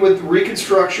fits in with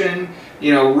reconstruction,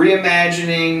 you know,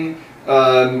 reimagining,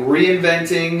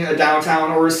 reinventing a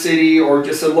downtown or a city or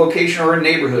just a location or a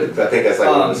neighborhood. I think that's like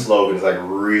one of the slogans, like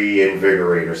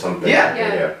reinvigorate or something.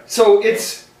 Yeah. So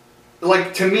it's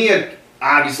like, to me,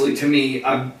 obviously to me,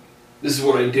 this is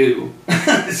what I do.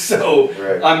 So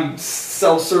I'm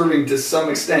self-serving to some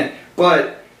extent,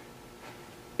 but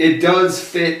it does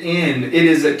fit in. It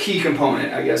is a key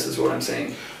component, I guess is what I'm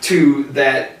saying, to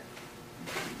that,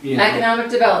 you know. Economic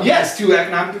development. Yes, to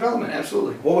economic development,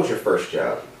 absolutely. What was your first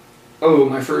job? Oh,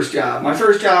 my first job. My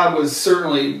first job was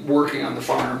certainly working on the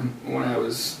farm when I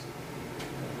was...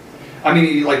 I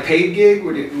mean, like paid gig?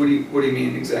 What do you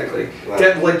mean exactly? Wow.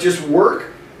 Like just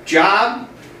work? Job?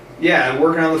 Yeah,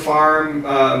 working on the farm,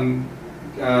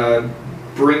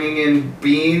 bringing in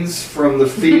beans from the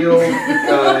field,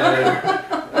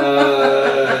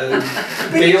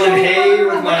 baling hay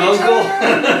with my uncle.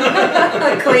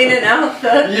 Cleaning out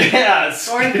the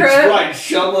corn crib. Right,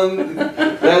 shoveling.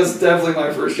 That was definitely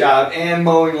my first job. And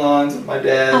mowing lawns with my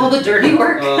dad. All the dirty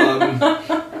work.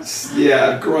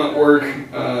 Yeah, grunt work.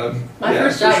 My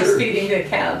first job was feeding the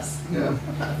calves. Yeah.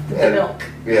 The milk.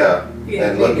 Yeah.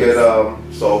 And look at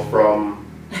so from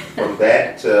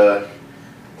that to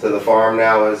the farm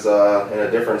now is in a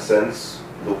different sense.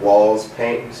 The walls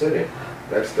paint the city.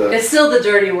 That's the. It's still the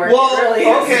dirty work. Well, it really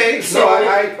is. okay. So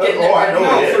I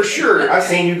know it. For sure. I've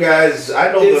seen you guys.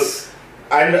 I know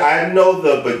I know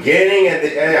the beginning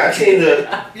and I've seen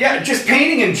the. Yeah, just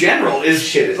painting in general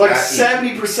is like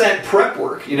 70% prep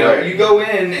work. You know, you go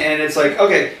in and it's like,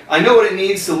 okay, I know what it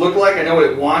needs to look like. I know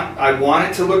what I want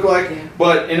it to look like. Yeah.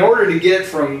 But in order to get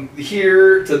from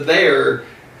here to there,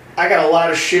 I got a lot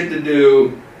of shit to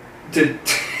do to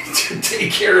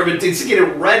take care of it, to get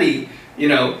it ready. You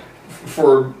know,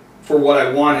 for for what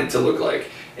I want it to look like.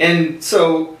 And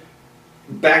so,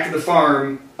 back to the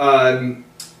farm,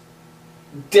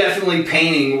 definitely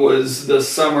painting was the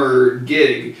summer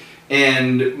gig.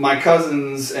 And my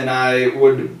cousins and I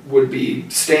would be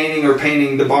staining or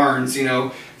painting the barns, you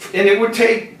know. And it would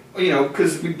take, you know,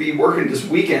 because we'd be working just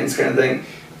weekends kind of thing,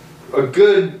 a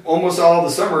good almost all the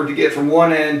summer to get from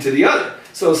one end to the other.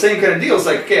 So same kind of deal. It's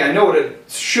like, okay, I know what it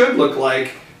should look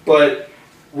like, but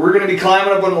we're going to be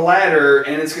climbing up on the ladder,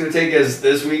 and it's going to take us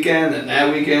this weekend and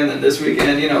that weekend and this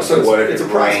weekend, you know. So it's a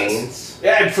process. Rains?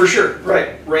 Yeah, for sure.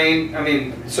 Right, rain. I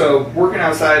mean, so working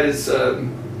outside is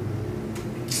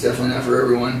it's definitely not for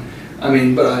everyone. I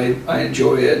mean, but I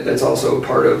enjoy it. That's also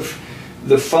part of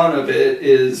the fun of it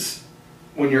is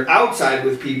when you're outside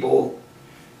with people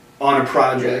on a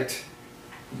project,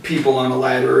 people on a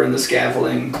ladder and the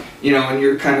scaffolding, you know, and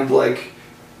you're kind of like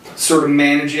sort of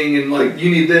managing and like,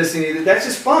 you need this, you need that. That's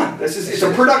just fun. That's just, it's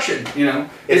a production, you know.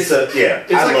 It's like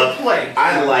a play.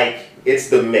 I like, it's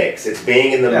the mix. It's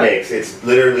being in the mix. It's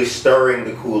literally stirring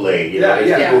the Kool-Aid. You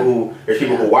know, there's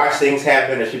people who watch things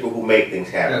happen. There's people who make things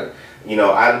happen. Yeah. You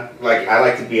know, I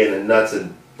like to be in the nuts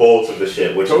and bolts of the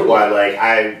shit, which is why like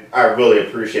I really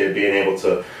appreciated being able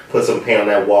to put some paint on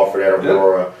that wall for that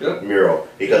Aurora mural,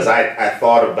 because I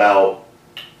thought about,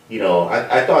 you know,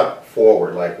 I thought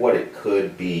forward like what it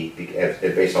could be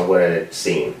based on what I had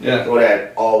seen. Yeah. What I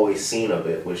had always seen of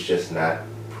it was just not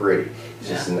pretty. It's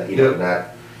just not, you know, not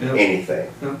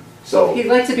anything. Yeah. So if you'd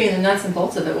like to be in the nuts and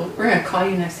bolts of it, we're gonna call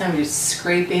you next time. You're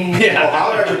scraping. Yeah,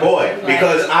 holler at your boy,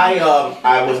 because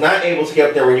I was not able to get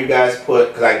up there when you guys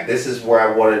put, because this is where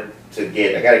I wanted to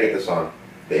get. I got to get this on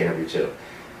the interview too.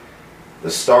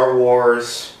 The Star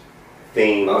Wars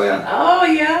theme. Oh yeah. Oh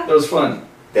yeah. That was fun.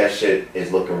 That shit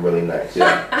is looking really nice.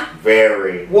 Yeah.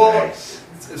 Very nice.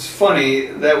 It's funny.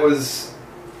 That was.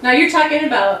 Now you're talking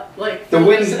about like the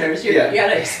listeners. You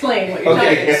gotta explain what you're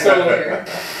talking about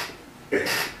here.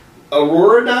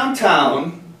 Aurora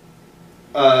Downtown,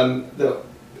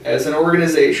 as an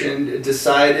organization,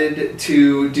 decided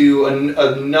to do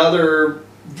another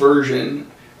version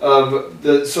of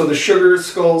the Sugar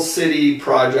Skull City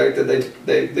project that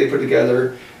they put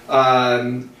together.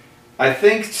 I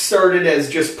think started as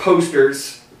just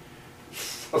posters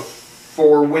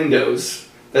for windows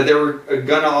that they were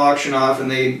gonna auction off, and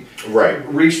they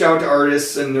reached out to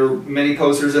artists, and there were many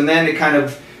posters, and then it kind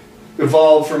of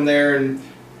evolved from there and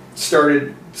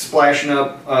started splashing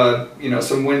up, you know,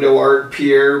 some window art.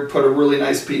 Pierre put a really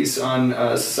nice piece on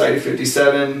Society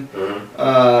 57.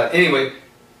 Anyway,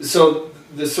 so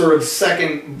the sort of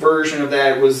second version of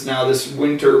that was now this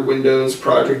winter windows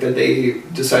project that they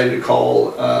decided to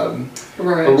call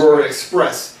Aurora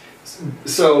Express.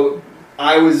 So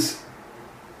I was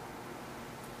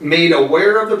made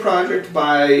aware of the project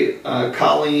by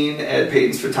Colleen at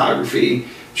Peyton's Photography.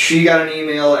 She got an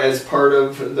email as part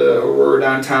of the Aurora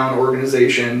Downtown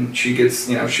organization. She gets,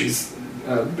 you know, she's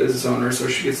a business owner, so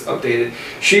she gets updated.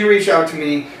 She reached out to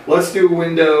me, let's do a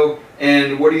window,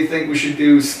 and what do you think we should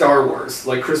do Star Wars,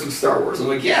 like Christmas Star Wars? I'm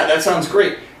like, yeah, that sounds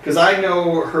great. Because I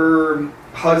know her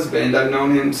husband, I've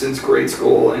known him since grade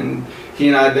school, and he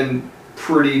and I have been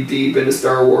pretty deep into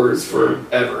Star Wars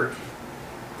forever.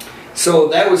 So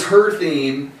that was her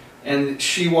theme, and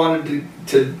she wanted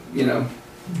to you know,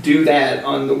 do that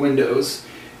on the windows,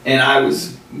 and I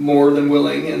was more than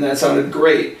willing, and that sounded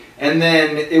great. And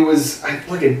then it was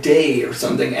like a day or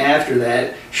something after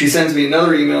that, she sends me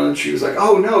another email, and she was like,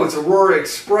 oh no, it's Aurora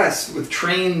Express with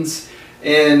trains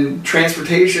and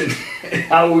transportation.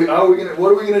 What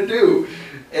are we gonna do?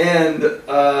 And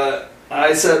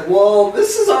I said, well,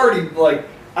 this is already like,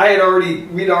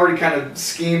 we'd already kind of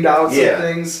schemed out some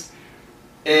things.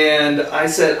 And I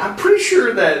said, I'm pretty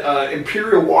sure that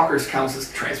Imperial Walkers counts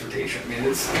as transportation. I mean,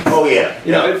 it's... Oh, yeah.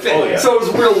 You know, it fit, so it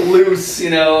was real loose,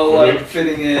 you know, like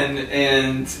fitting in.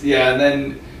 And, and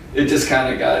then it just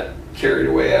kind of got carried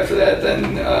away after that.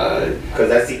 Then... Because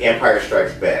that's the Empire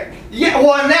Strikes Back. Yeah,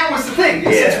 well, and that was the thing.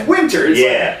 It's winter. It's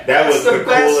that was the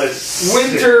coolest...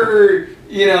 winter...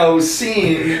 You know,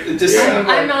 scene. Just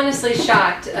I'm honestly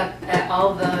shocked at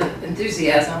all the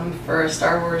enthusiasm for a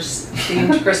Star Wars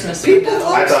themed Christmas. People,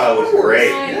 I thought it was great.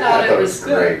 I thought it was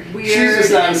great. Weird. She's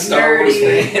just not a Star Wars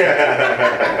fan.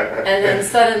 And then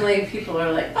suddenly people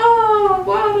are like, "Oh,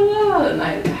 wow!" And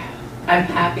I'm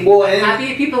happy. Well, I'm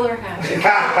happy people are happy.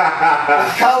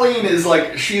 Colleen is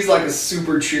like, she's like a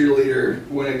super cheerleader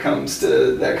when it comes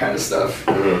to that kind of stuff.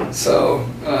 So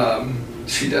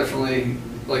she definitely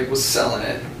was selling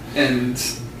it, and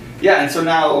so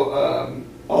now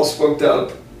all Spoked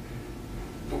Up.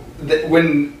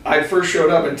 When I first showed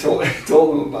up and told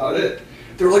them about it,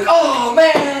 they were like, "Oh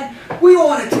man, we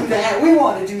want to do that. We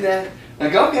want to do that."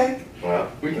 Like, okay.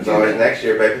 Well, We can it's do always that. next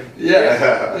year, baby.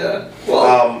 Yeah.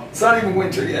 Well, it's not even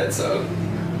winter yet, so.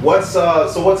 What's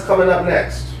coming up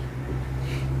next?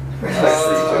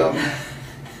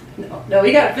 No,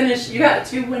 we gotta finish. You got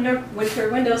 2 winter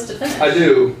windows to finish. I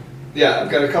do. Yeah, I've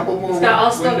got a couple more It's got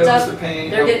all scoped windows up. to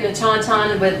paint. They're getting a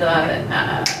tauntaun with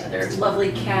their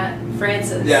lovely cat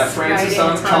Francis. Yeah, Francis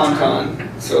on riding a tauntaun.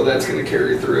 Tauntaun. So that's going to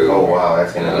carry through. Oh wow,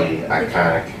 that's gonna be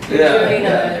iconic. Doing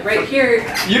Yeah. right here.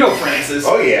 You know Francis.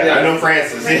 Oh yeah, I know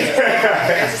Francis.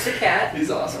 Francis the cat. He's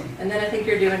awesome. And then I think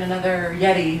you're doing another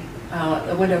Yeti,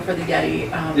 a window for the Yeti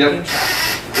Yep. game shop.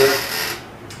 Yep.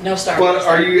 No Star Wars. But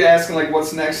are you asking like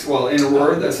what's next? Well, in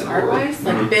Aurora, that's in Aurora. Art-wise?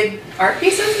 Like big art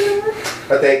pieces in the work?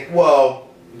 I think, well,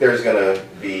 there's gonna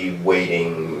be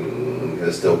waiting,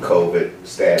 there's still COVID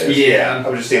status. Yeah.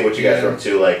 I'm just seeing what you guys are up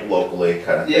to, like, locally,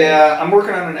 kind of thing. Yeah, I'm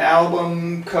working on an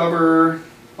album cover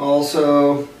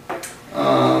also.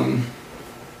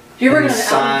 You're working And on a an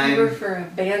sign. album cover for a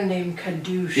band named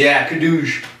Kadoosh. Yeah,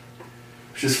 Kadoosh.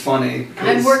 Which is funny.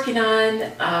 I'm working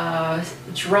on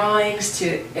drawings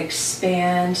to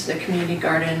expand the community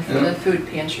garden for the food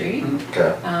pantry.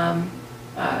 Okay.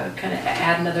 Kind of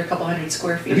add another couple hundred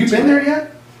square feet. Have you to been it. there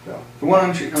yet? No. The one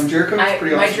on Jericho? It's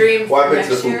pretty My awesome. dream Well, I've for been to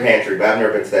the next food year. pantry, but I've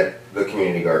never been to the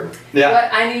community garden. Yeah. What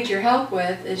I need your help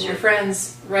with is your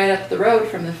friends right up the road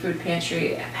from the food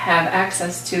pantry have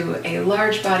access to a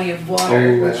large body of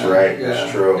water. Oh, that's right.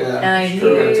 That's true. Yeah. And I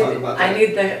Sure. We're gonna talk about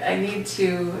that. I need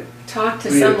to talk to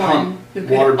We need a someone pump. who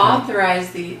Water could pump. authorize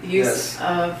the use Yes.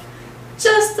 of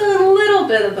just a little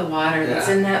bit of the water that's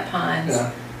Yeah. in that pond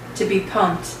Yeah. to be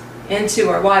pumped into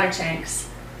our water tanks,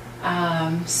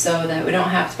 so that we don't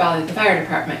have to bother the fire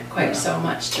department quite so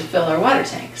much to fill our water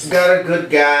tanks. Got a good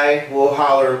guy. We'll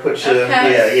holler and put you.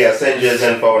 Okay. Yeah. Send you his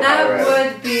info and holler That at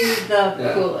him. would be the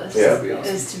Yeah. coolest. Yeah. That'd be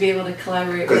awesome. Is to be able to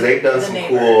collaborate Because with they've done the some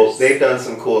neighbors. cool. They've done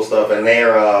some cool stuff, and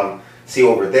they're see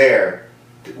over there.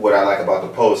 What I like about the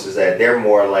Post is that they're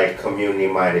more like community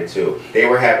minded too. They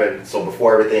were having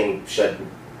before everything shut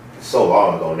so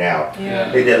long ago now. Yeah.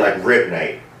 They did like rib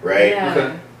night, right? Yeah.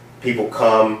 Okay. People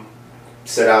come,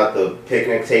 sit out the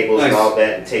picnic tables and Nice. all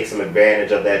that, and take some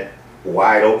advantage of that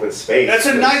wide open space. It's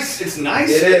nice. It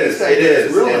is. Space, It is.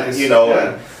 It's real And, nice. You know, Yeah.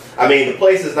 and, I mean, the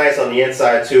place is nice on the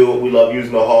inside too. We love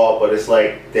using the hall, but it's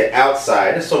like the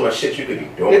outside. There's so much shit you could be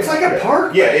doing. It's like a out there.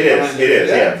 park Yeah, right it is. behind It you. is.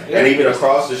 Yeah, Yeah. And even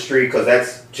across the street, because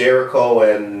that's Jericho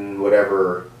and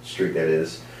whatever street that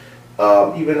is.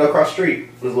 Even across the street,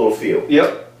 there's a little field.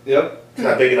 Yep. It's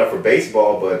not big enough for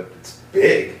baseball, but it's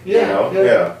big. Yeah, You know. yeah.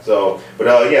 Yeah. So,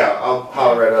 but yeah, I'll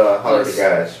holler at the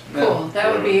guys. Cool.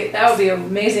 That would be an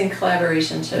amazing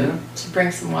collaboration to bring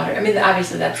some water. I mean,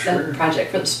 obviously that's Sure. the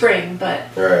project for the spring, but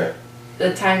All right.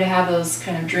 the time to have those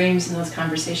kind of dreams and those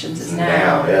conversations is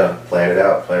now. Yeah. Plan it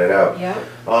out. Plan it out.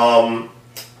 Yep.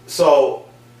 So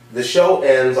the show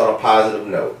ends on a positive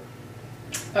note.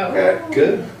 Oh. Okay.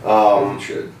 Good. Um,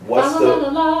 Should. what's la, the la,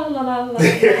 la, la, la, la.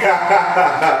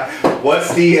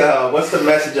 what's the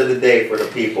message of the day for the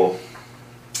people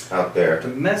out there? The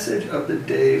message of the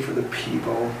day for the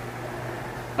people.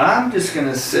 I'm just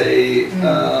gonna say,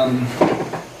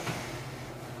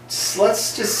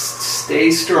 let's just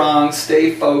stay strong,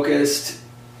 stay focused,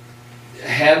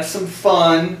 have some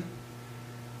fun.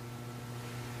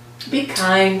 Be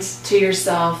kind to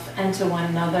yourself and to one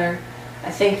another.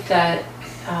 I think that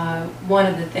one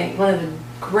of the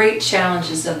great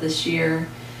challenges of this year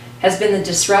has been the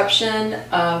disruption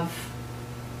of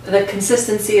the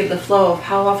consistency of the flow of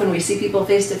how often we see people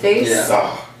face to face. Yeah.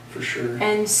 Oh, For sure.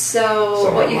 And so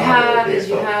Some what of you my have ideas is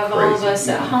you felt have all of crazy. us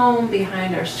at home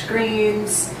behind our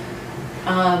screens,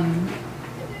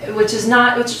 which is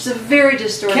a very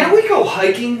distorted. Can't we go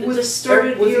hiking with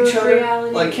distorted with view each of other?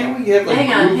 reality? Like, can't we have like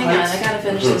hang on, group I hikes? gotta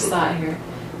finish this thought here.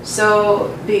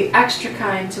 So be extra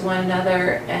kind to one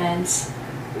another, and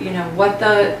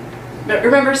but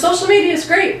remember, social media is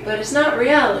great, but it's not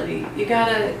reality.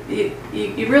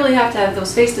 You really have to have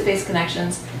those face-to-face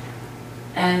connections,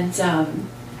 and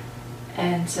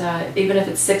even if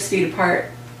it's 6 feet apart,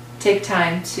 take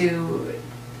time to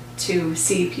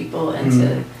see people and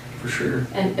to For sure.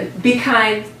 and be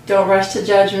kind. Don't rush to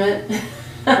judgment.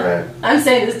 right. I'm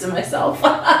saying this to myself.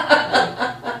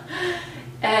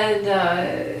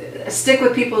 And stick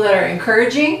with people that are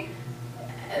encouraging,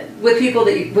 with people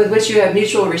with which you have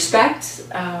mutual respect,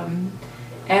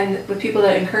 and with people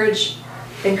that encourage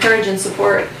and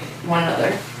support one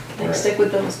another. Like, Right. stick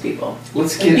with those people.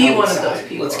 Let's And get be outside. one of those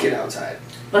people. Let's get outside.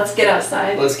 Let's get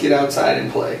outside. Let's get outside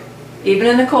and play. Even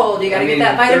in the cold, you gotta get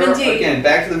that there vitamin are- D. Again,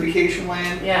 back to the vacation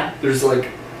land. Yeah. There's like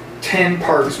 10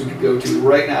 parks we could go to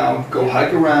right now. Go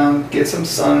hike around, get some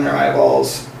sun in our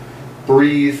eyeballs,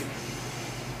 breathe,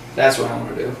 That's what I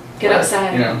want to do. Get But,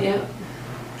 outside. You know, Yeah.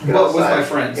 Get but with outside, my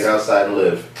friends. Get outside and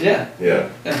live. Yeah. Yeah.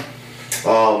 Yeah.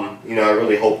 You know, I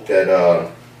really hope that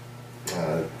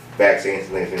vaccines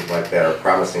and things like that are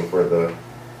promising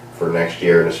for next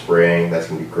year in the spring. That's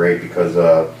gonna be great because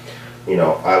you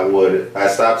know, I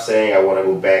stopped saying I want to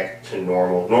go back to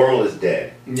normal. Normal is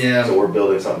dead. Yeah. So we're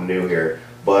building something new here.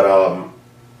 But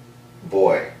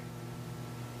boy,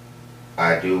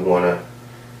 I do wanna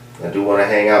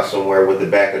hang out somewhere with the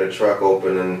back of the truck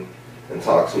open and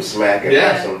talk some smack and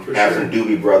Yeah, have for some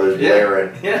Doobie Brothers Yeah.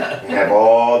 blaring. Yeah. And have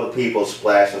all the people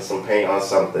splashing some paint on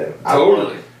something.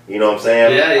 Totally. You know what I'm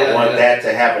saying? Yeah, I want yeah. that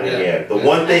to happen Yeah. again. The Yeah.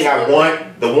 one thing I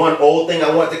want, the one old thing I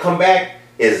want to come back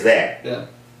is that. Yeah.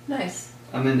 Nice.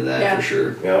 I'm into that Yeah. for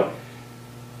sure. Yeah.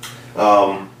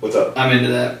 What's up? I'm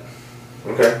into that.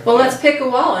 Okay. Well, let's pick a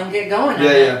wall and get going on Yeah,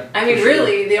 it. yeah, I mean, for sure.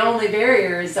 really, the only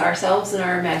barrier is ourselves and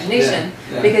our imagination.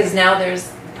 Yeah, yeah. Because now there's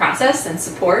process and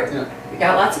support. Yeah. We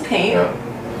got lots of paint. Yeah.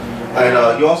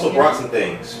 And you also brought some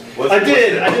things. I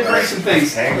did bring some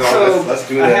things. Hang on, So let's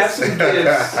do I this. have some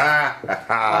gifts.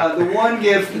 The one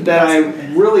gift that I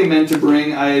really meant to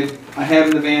bring, I have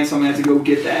in the van, so I'm gonna have to go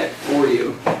get that for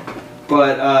you.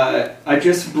 But I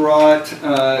just brought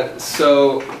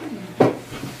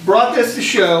brought this to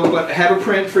show, but have a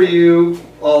print for you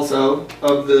also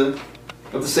of the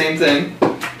same thing.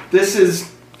 This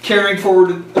is carrying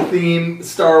forward a theme,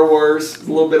 Star Wars, a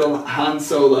little bit of Han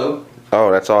Solo. Oh,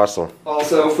 that's awesome.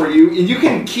 Also for you, and you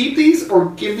can keep these or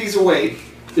give these away.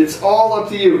 It's all up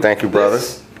to you. Thank you, brother.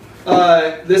 This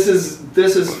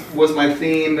was my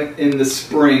theme in the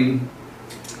spring.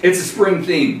 It's a spring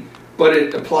theme, but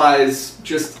it applies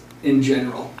just in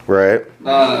general. Right.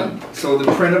 So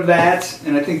the print of that,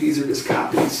 and I think these are just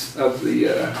copies of the.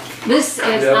 This is,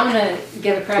 Yep. I'm going to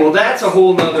give a credit. Well, that's a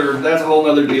whole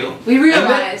nother deal. We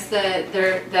realize that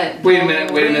they're, that. Wait a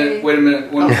minute.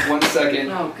 One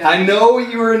second. Oh, God. I know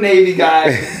you were a Navy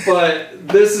guy, but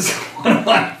this is one of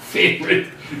my favorite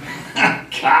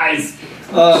guys.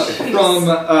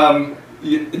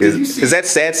 Did you see? Is that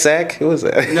Sad Sack? Who is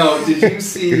that? No, did you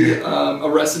see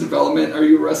Arrested Development? Are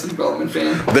you an Arrested Development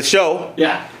fan? The show?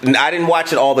 Yeah. I didn't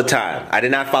watch it all the time. I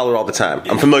did not follow it all the time.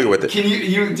 I'm familiar with it. Can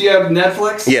you do you have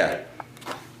Netflix? Yeah.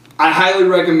 I highly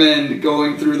recommend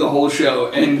going through the whole show,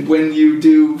 and when you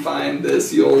do find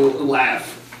this, you'll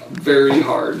laugh very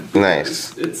hard.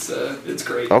 Nice. It's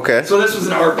great. Okay. So this was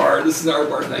an art bar. This is an art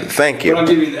bar thing. Thank you. But I'll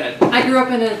give you that. I grew up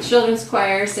in a children's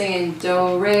choir singing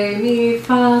do, re, mi,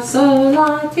 fa, sol,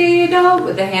 la, ti, do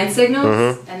with the hand signals,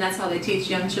 Mm-hmm. and that's how they teach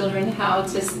young children how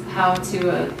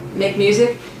to make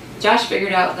music. Josh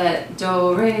figured out that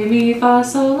do, re, mi, fa,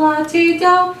 sol, la, ti,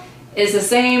 do is the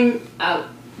same.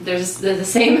 There's the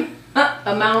same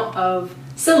amount of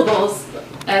syllables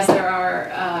as there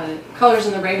are colors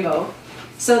in the rainbow.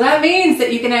 So that means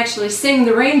that you can actually sing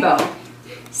the rainbow.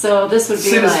 So this would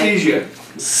be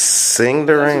Synesthesia. Sing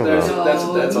the That's rainbow. what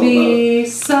that's all mi,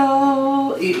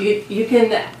 so you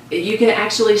can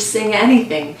actually sing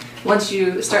anything once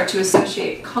you start to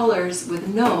associate colors with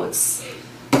notes,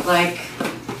 like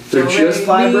They're do, just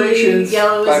re, mi, vibrations.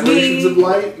 yellow is Vibrations me, of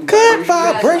light. Good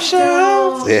Vibrations.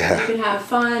 vibrations. You Yeah. can have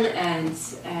fun and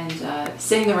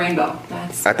sing the rainbow.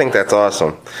 I think that's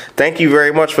awesome. Thank you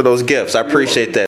very much for those gifts. I appreciate that.